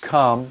shepherds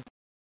come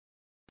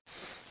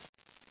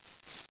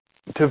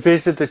to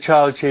visit the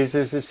child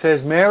Jesus. It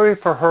says, Mary,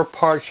 for her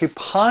part, she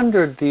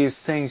pondered these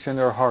things in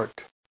her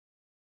heart.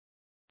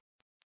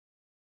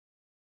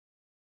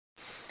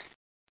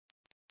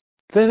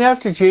 Then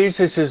after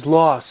Jesus is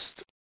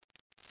lost,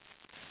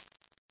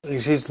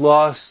 he's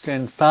lost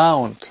and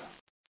found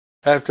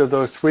after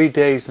those 3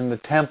 days in the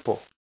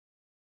temple.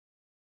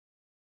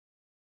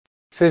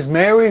 It says,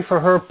 Mary, for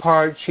her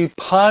part, she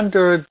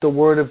pondered the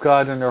Word of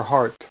God in her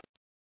heart.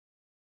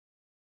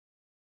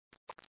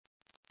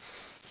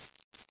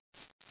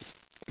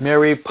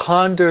 Mary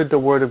pondered the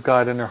Word of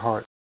God in her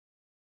heart.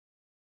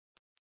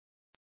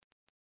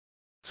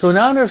 So in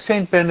honor of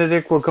Saint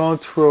Benedict, we're going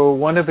through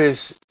one of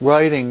his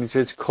writings.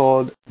 It's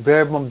called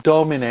Verbum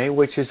Domini,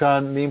 which is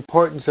on the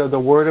importance of the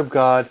Word of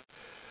God,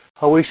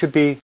 how we should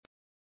be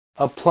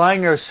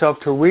applying ourselves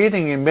to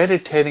reading and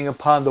meditating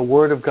upon the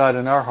Word of God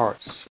in our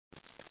hearts.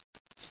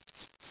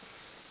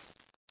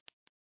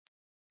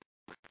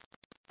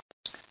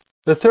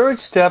 The third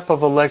step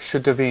of a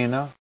Lectio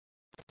Divina,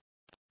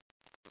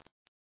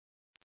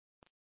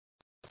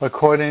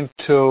 according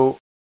to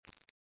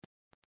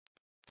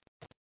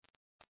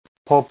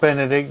Pope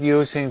Benedict,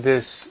 using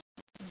this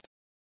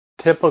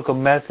typical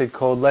method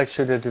called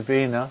Lectio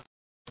Divina,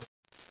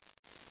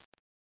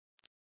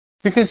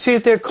 you can see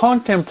it there,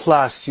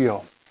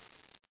 contemplatio.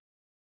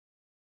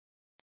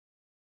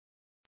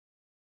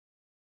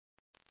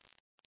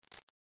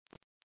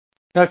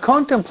 Now,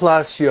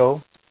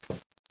 contemplatio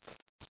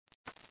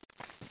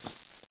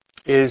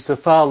is the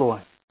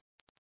following.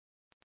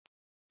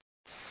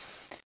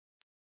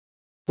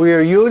 We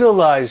are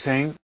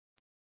utilizing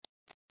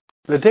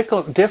the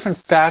different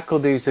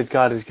faculties that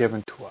God has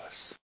given to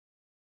us.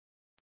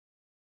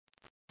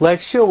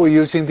 Lectio, we're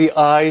using the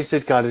eyes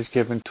that God has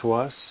given to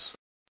us.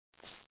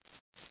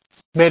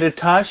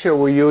 Meditatio,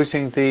 we're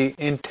using the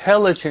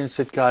intelligence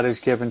that God has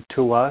given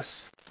to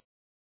us.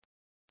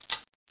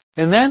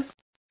 And then,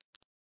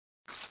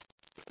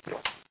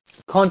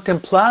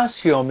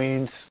 contemplatio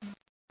means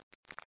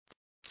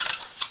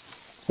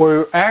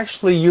we're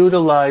actually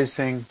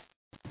utilizing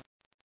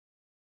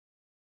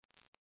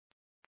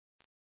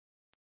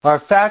our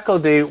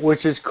faculty,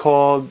 which is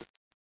called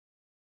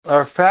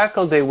our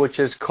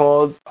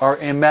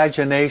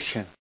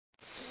imagination.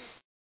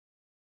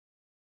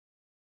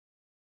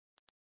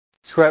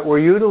 That's right, we're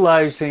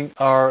utilizing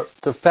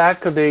the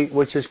faculty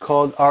which is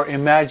called our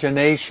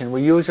imagination.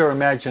 We use our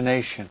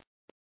imagination.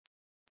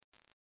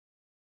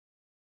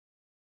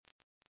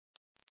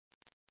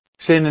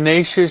 St.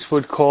 Ignatius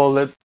would call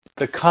it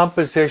the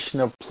composition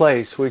of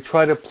place. We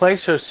try to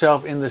place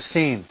ourselves in the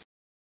scene.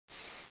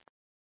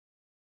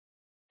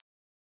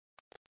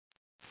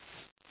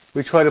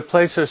 We try to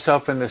place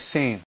ourselves in the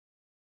scene.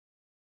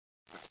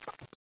 I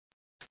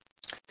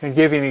can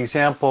give you an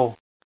example.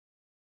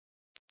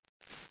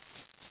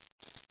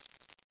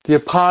 The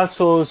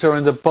apostles are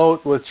in the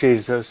boat with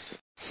Jesus,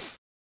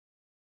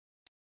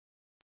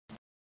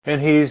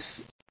 and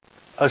he's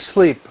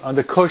asleep on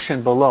the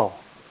cushion below.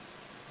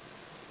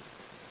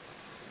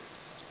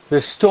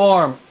 The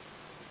storm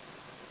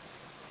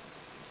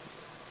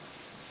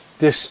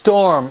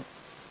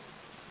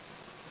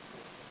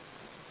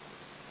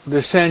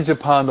descends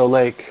upon the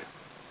lake.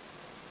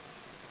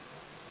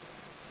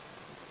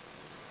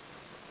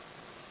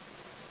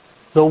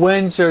 The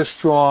winds are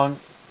strong.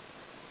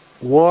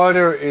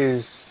 Water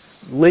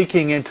is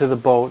leaking into the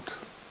boat.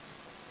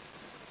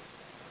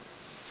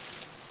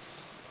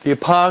 The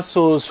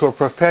apostles, who are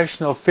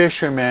professional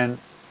fishermen,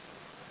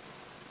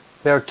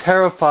 they're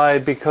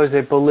terrified because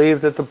they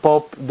believe that the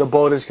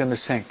boat is going to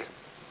sink.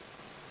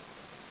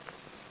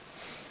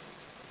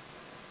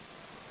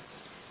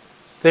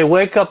 They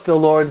wake up the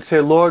Lord and say,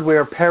 Lord, we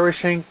are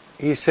perishing.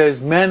 He says,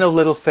 men of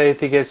little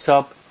faith. He gets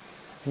up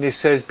and he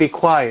says, be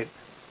quiet.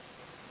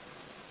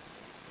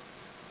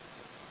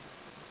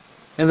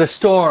 And the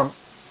storm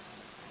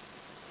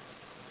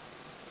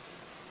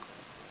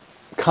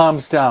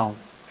calms down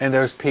and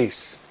there's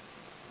peace.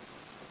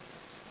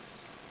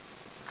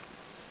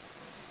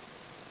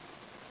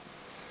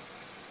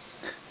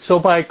 So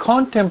by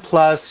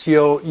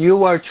contemplatio,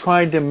 you are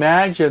trying to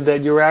imagine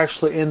that you're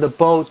actually in the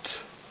boat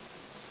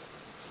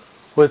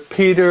with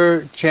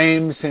Peter,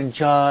 James, and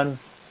John.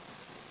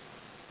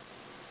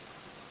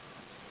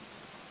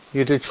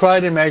 You to try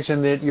to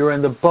imagine that you're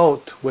in the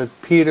boat with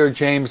Peter,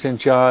 James, and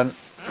John.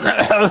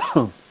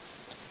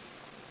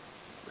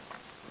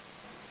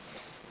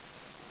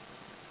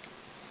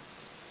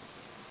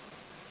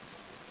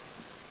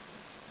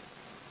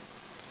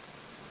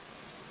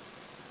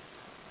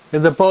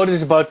 And the boat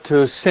is about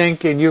to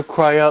sink and you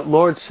cry out,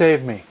 Lord,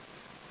 save me.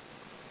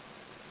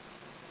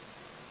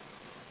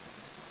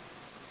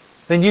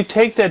 Then you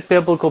take that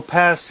biblical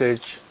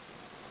passage,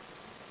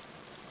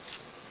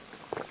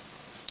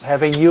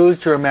 having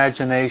used your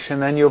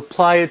imagination, and you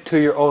apply it to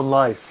your own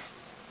life.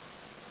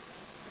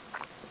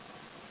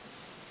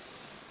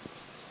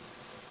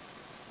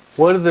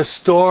 What are the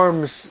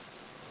storms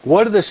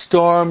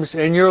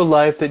in your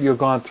life that you've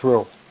gone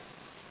through?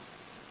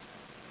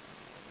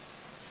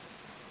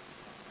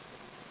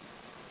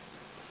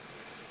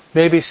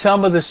 Maybe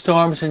some of the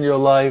storms in your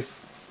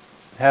life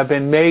have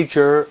been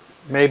major,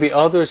 maybe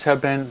storms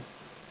have been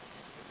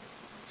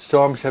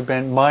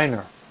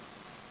minor.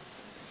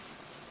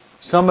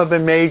 Some have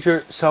been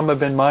major, some have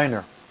been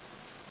minor.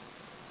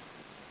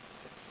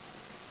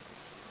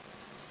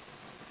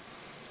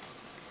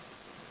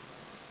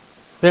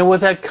 Then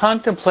with that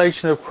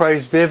contemplation of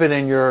Christ vivid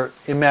in your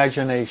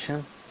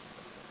imagination,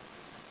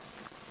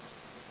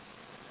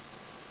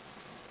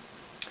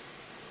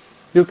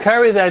 you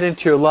carry that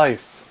into your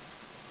life.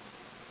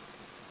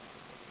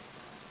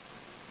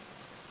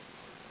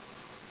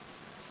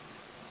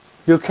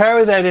 You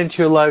carry that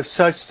into your life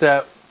such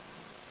that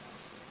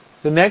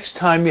the next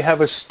time you have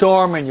a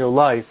storm in your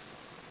life,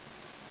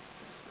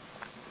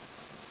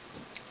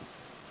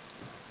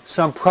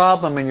 some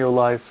problem in your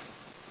life,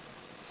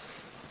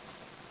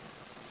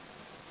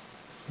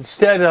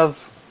 instead of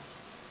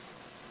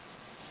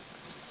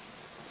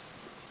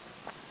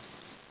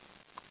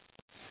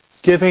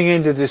giving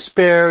into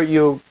despair,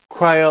 you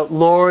cry out,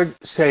 Lord,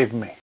 save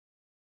me.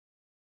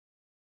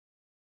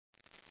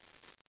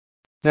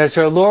 And as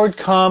our Lord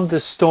calmed the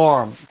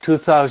storm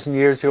 2,000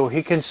 years ago,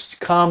 He can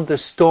calm the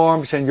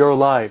storms in your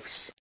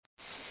lives.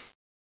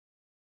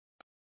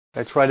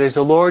 That's right. As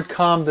the Lord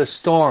calmed the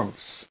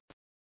storms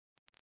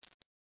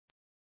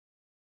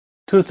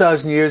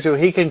 2,000 years ago,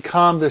 He can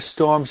calm the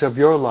storms of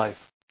your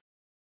life.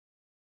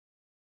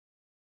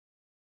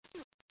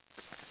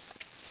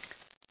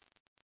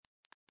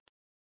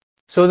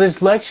 So this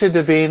Lectio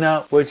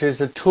Divina, which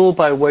is a tool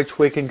by which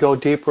we can go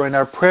deeper in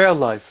our prayer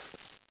life,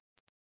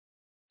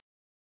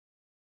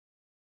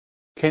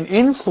 can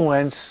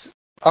influence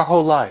our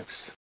whole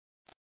lives.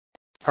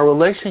 Our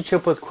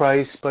relationship with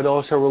Christ, but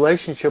also our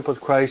relationship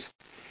with Christ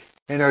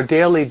in our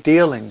daily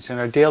dealings and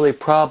our daily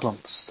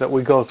problems that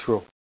we go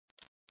through.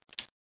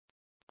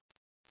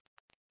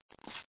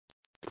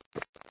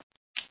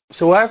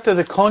 So after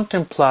the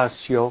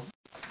contemplatio,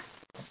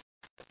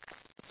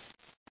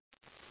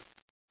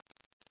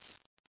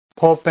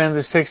 Pope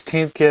Benedict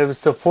XVI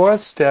gives the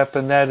fourth step,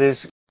 and that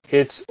is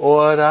it's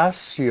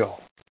oratio.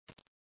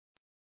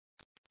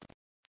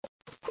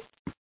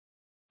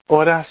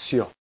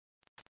 Oratio.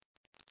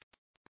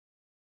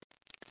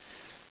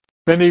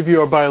 Many of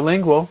you are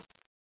bilingual.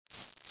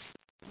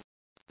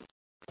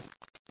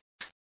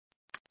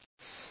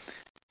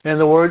 And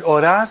the word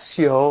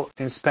oratio,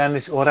 in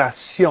Spanish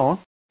oración,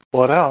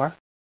 orar,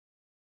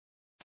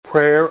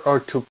 prayer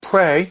or to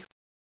pray,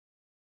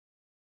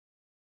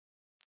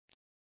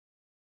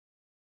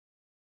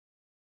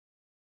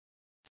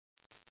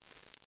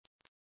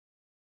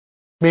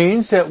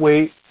 means that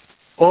we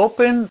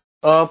open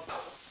up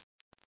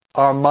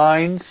our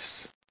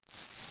minds,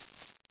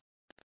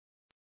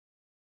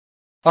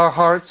 our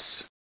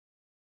hearts,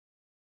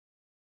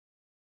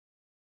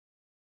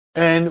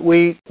 and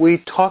we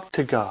talk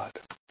to God.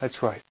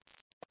 That's right.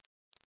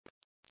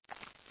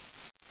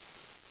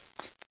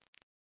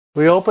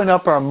 We open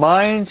up our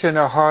minds and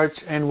our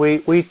hearts and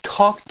we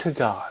talk to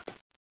God.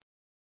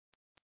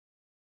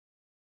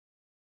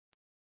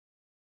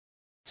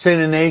 St.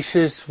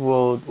 Ignatius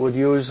would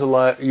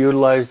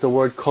utilize the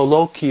word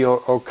colloquy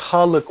or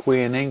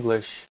colloquy in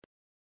English.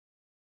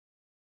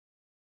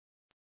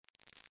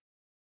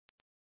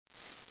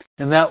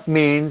 And that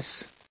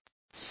means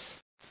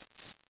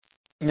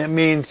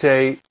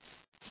a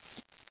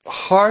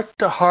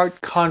heart-to-heart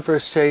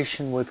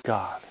conversation with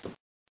God.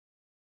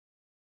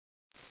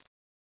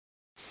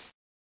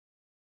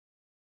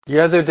 The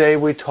other day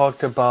we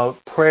talked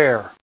about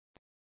prayer.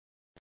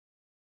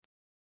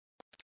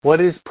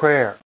 What is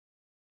prayer?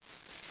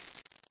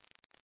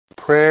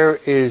 Prayer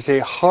is a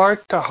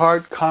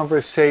heart-to-heart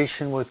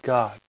conversation with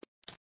God.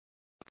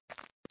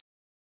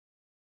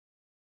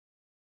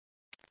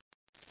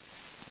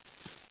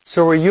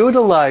 So we're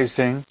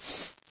utilizing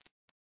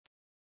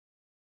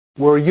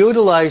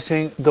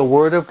the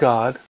Word of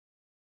God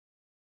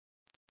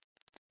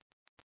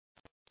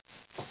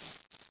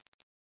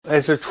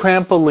as a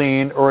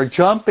trampoline or a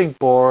jumping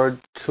board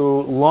to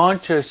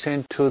launch us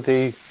into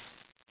the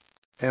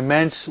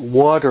immense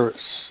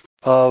waters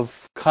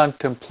of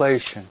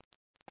contemplation.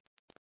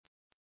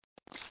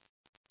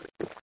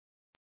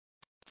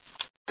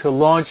 To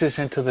launch us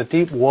into the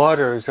deep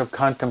waters of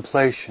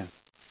contemplation.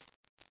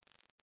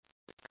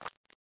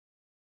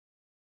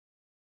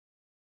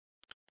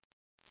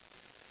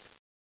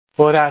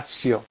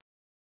 Oratio.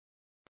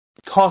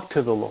 Talk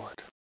to the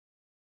Lord.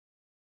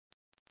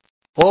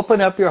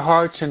 Open up your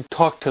hearts and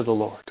talk to the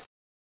Lord.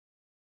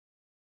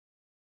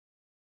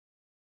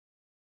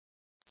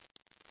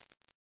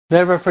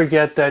 Never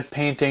forget that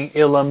painting,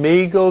 Il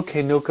amigo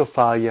che nunca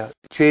falla.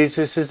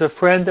 Jesus is a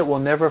friend that will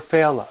never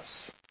fail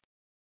us.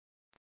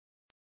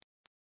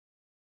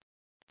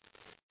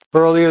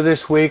 Earlier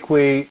this week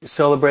we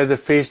celebrated the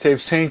feast day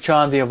of St.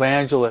 John the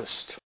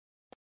Evangelist.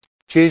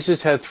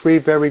 Jesus had 3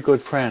 very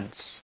good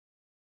friends.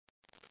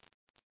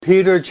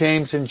 Peter,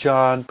 James, and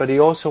John, but he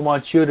also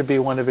wants you to be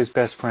one of his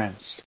best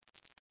friends.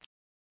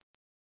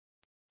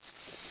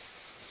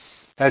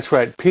 That's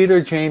right. Peter,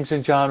 James,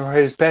 and John were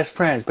his best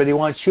friends, but he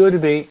wants you to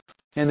be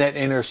in that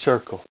inner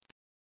circle.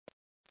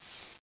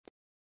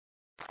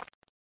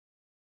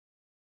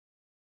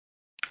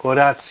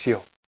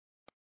 Oratio.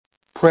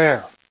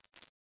 Prayer.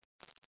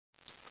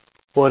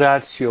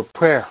 Oratio.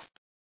 Prayer.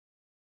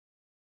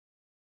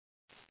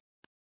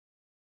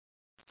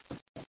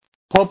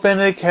 Pope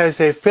Benedict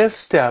has a 5th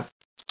step.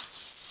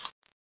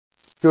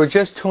 If you're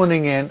just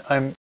tuning in,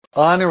 I'm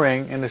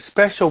honoring in a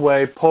special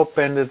way Pope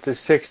Benedict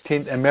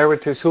XVI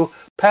Emeritus, who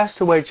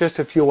passed away just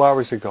a few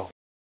hours ago.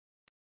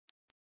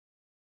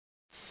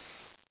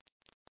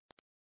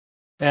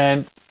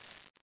 And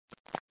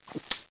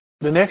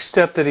the next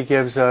step that he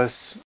gives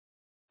us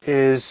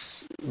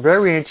is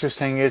very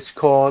interesting. It's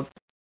called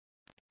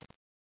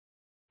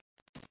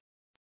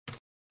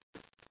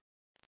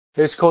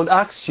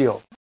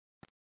Actio.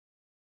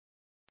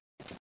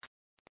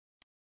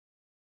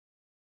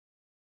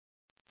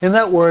 In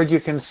that word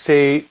you can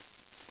see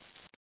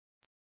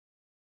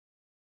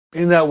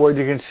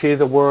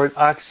the word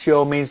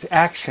Actio means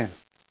action.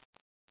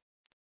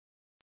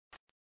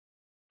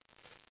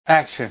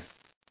 Action.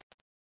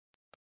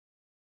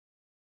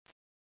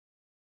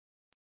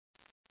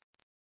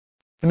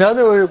 In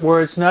other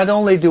words, not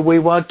only do we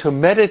want to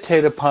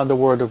meditate upon the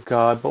Word of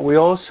God, but we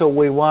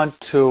want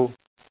to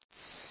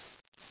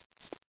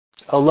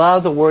allow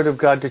the Word of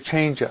God to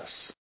change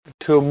us,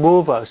 to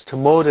move us, to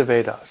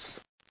motivate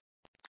us.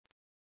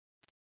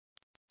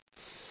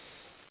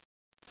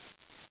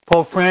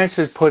 Pope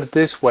Francis put it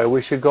this way: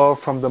 we should go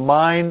from the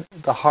mind,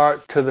 the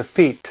heart, to the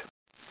feet.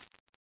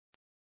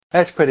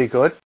 That's pretty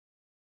good.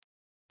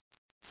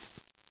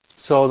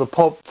 So the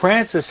Pope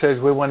Francis says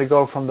we want to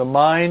go from the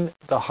mind,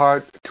 the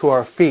heart, to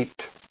our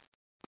feet.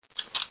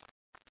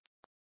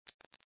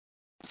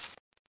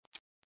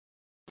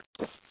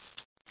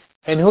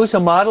 And who's a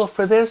model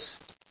for this?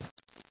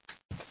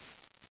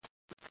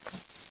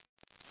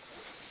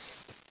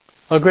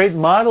 A great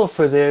model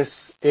for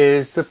this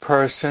is the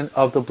person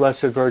of the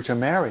Blessed Virgin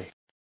Mary.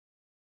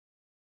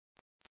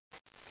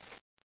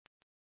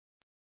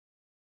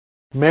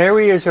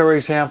 Mary is our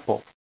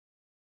example.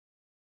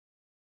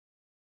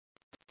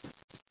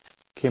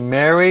 Okay,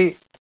 Mary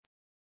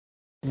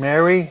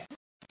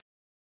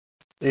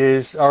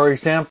is our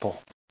example.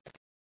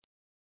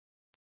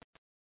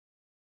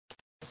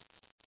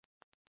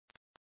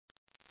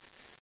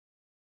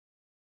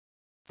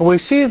 And we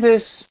see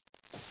this,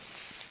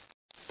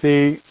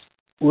 the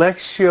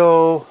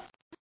Lectio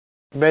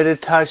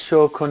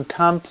Meditatio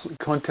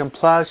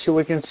Contemplatio,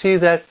 we can see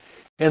that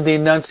in the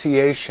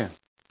Annunciation.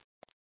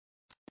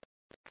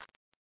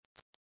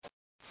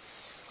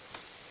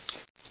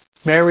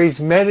 Mary's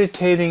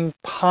meditating,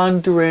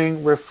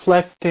 pondering,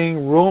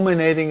 reflecting,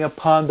 ruminating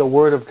upon the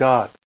Word of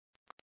God.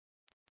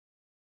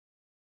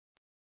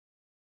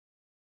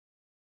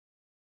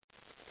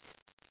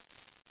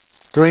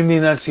 During the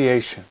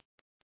Annunciation.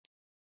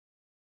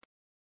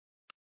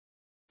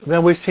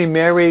 Then we see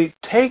Mary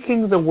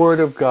taking the Word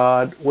of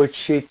God, which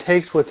she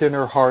takes within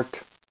her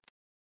heart.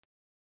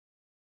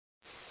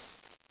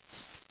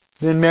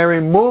 Then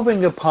Mary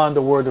moving upon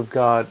the Word of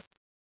God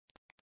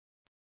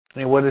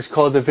in what is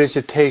called the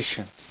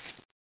Visitation.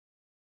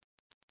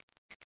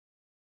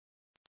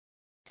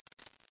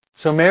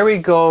 So Mary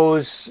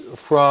goes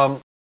from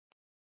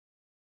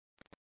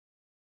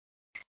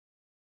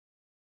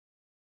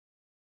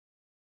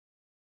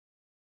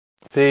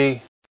the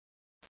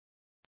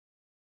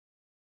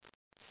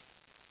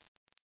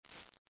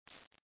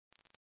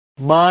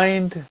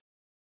mind,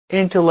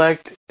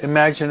 intellect,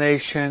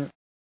 imagination,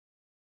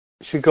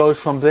 she goes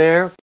from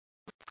there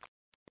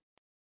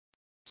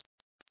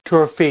to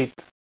her feet,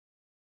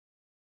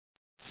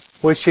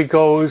 where she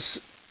goes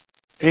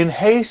in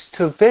haste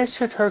to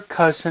visit her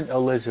cousin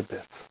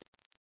Elizabeth.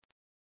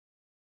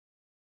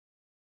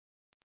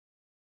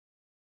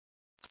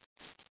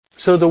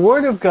 So the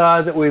Word of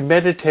God that we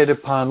meditate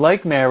upon,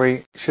 like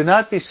Mary, should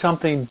not be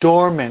something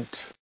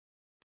dormant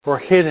or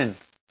hidden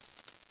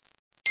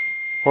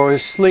or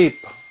asleep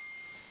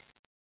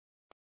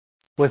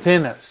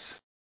within us.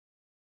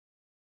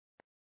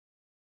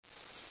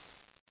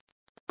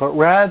 But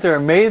rather,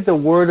 may the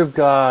Word of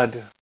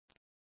God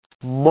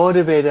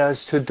motivate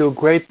us to do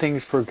great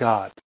things for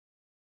God.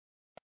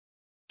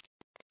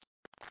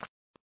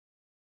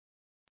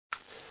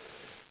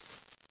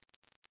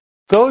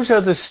 Those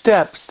are the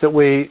steps that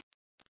we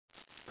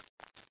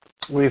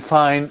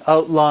find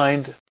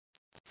outlined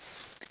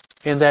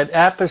in that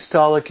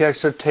apostolic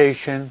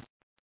exhortation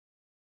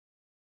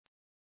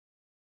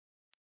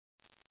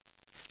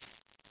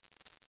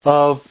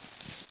of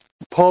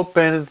Pope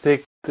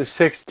Benedict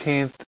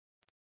XVI,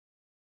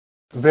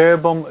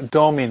 Verbum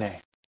Domine,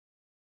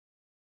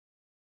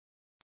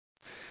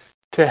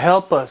 to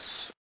help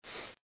us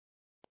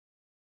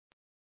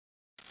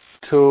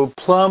to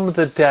plumb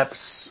the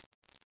depths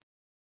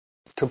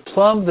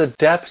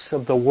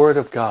of the Word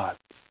of God.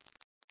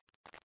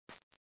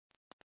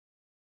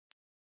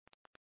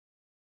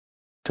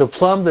 To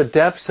plumb the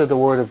depths of the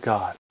Word of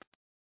God.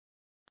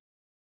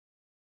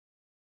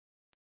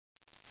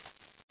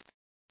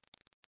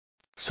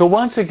 So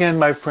once again,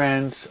 my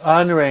friends,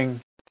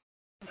 honoring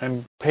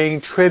and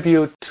paying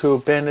tribute to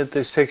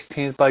Benedict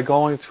XVI by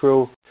going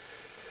through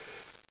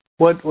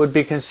what would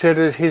be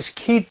considered his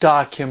key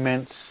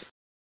documents,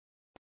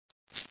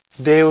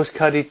 Deus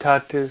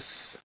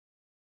Caritatis,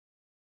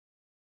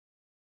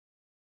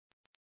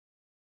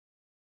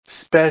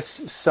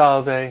 Spes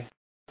Salve,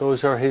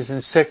 those are his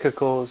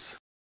encyclicals,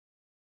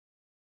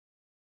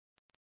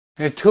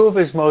 and two of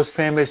his most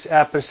famous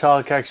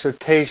apostolic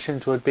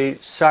exhortations would be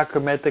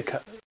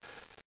Sacramenta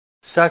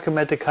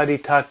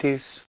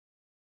Caritatis,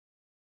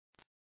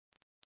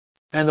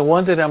 and the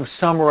one that I'm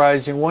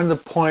summarizing, one of the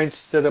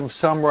points that I'm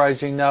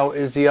summarizing now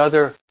is the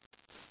other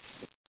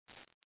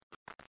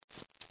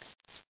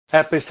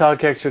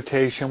apostolic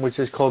exhortation, which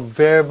is called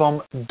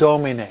Verbum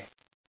Domine,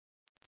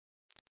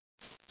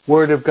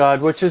 Word of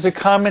God, which is a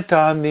comment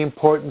on the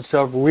importance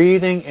of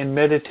reading and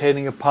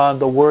meditating upon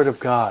the Word of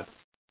God.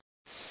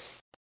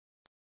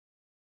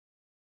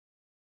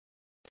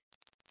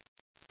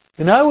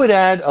 And I would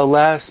add a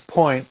last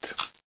point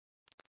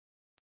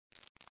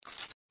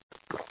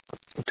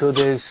to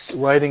this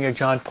writing of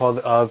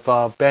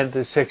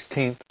Benedict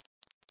XVI.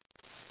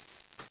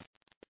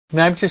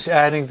 And I'm just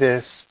adding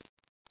this,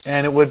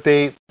 and it would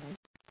be,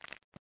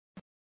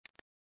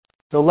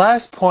 the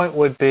last point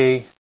would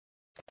be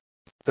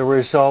the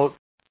result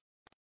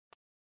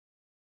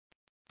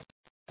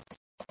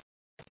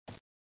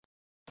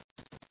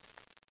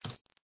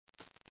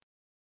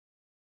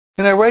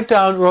and I wrote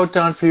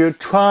down for you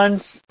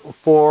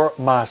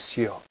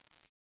transformatio.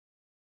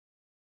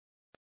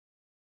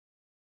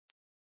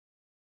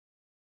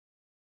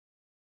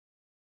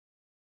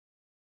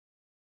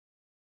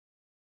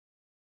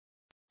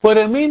 What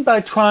I mean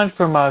by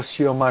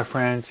transformatio, my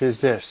friends,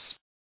 is this.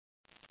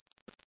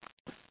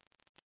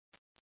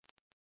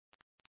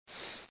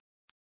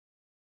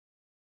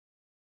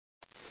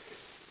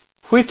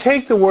 If we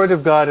take the Word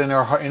of God in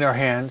our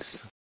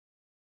hands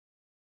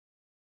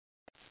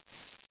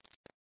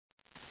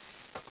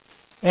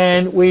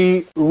and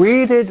we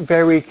read it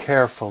very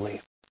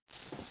carefully.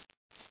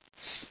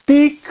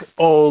 Speak,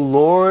 O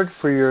Lord,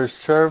 for your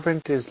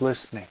servant is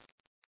listening.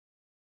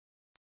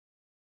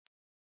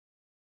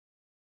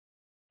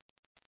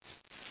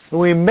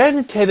 When we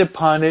meditate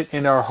upon it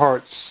in our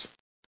hearts,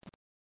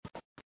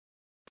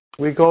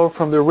 we go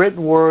from the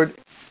written word,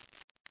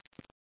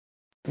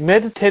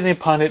 meditating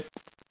upon it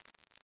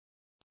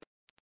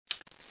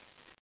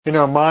in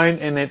our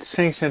mind, and it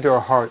sinks into our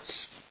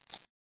hearts.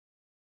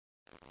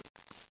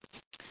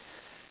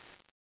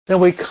 Then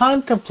we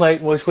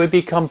contemplate, which we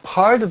become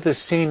part of the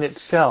scene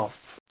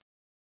itself.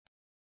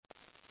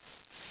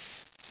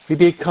 We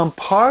become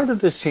part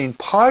of the scene,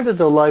 part of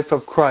the life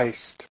of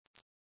Christ.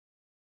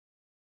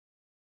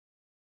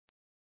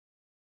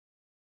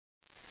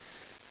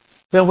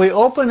 Then we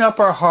open up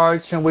our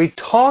hearts and we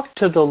talk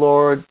to the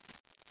Lord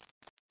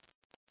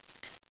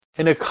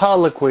in a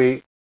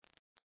colloquy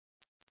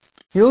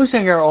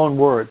using our own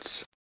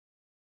words.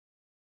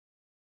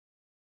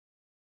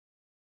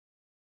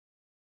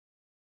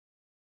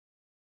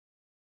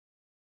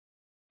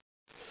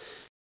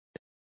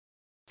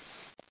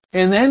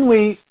 And then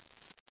we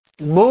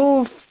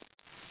move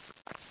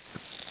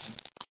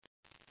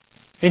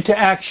into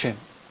action,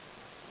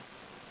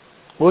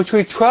 which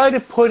we try to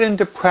put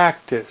into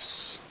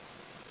practice.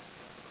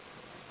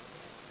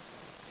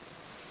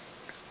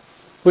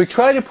 we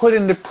try to put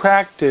into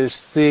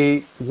practice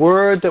the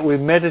word that we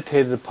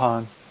meditated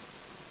upon,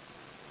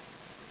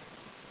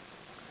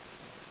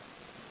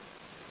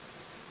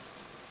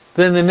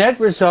 then the net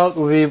result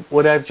will be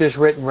what I've just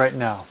written right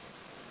now.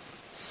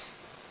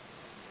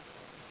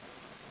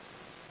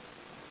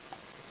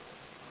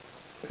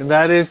 And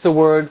that is the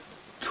word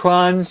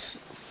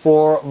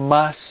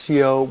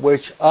transformatio,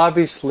 which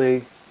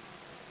obviously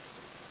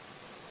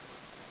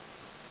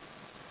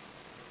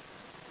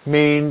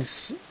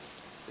means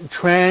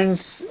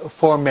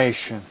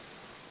transformation.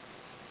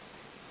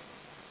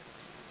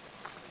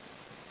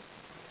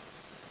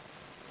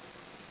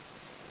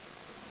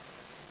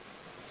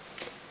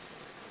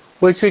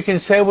 Which we can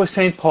say with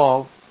St.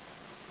 Paul,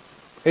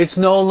 it's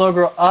no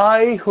longer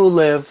I who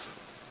live,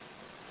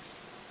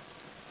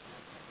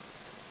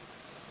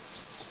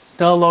 it's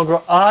no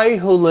longer I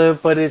who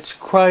live, but it's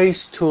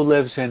Christ who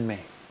lives in me.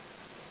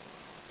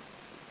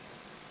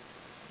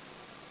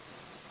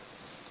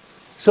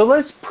 So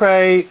let's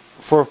pray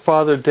for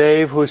Father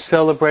Dave, who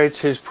celebrates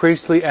his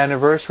priestly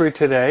anniversary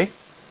today.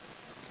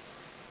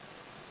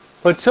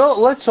 But so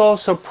let's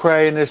also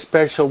pray in a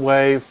special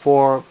way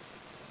for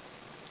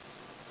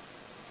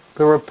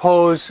the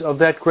repose of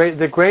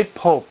the great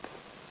Pope,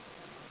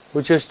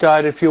 who just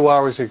died a few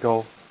hours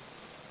ago.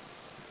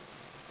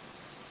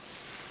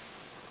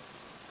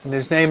 And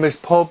his name is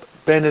Pope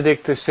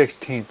Benedict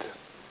XVI.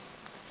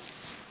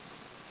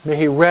 May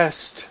he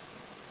rest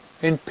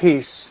in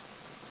peace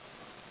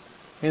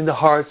in the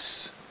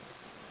hearts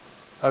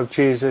of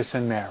Jesus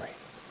and Mary.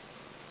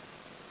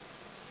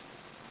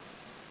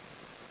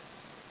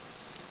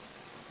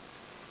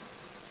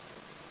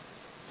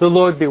 The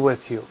Lord be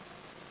with you.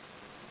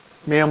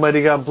 May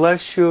Almighty God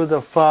bless you,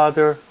 the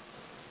Father,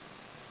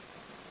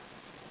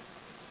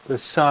 the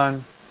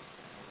Son,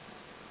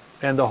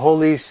 and the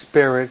Holy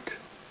Spirit.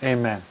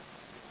 Amen.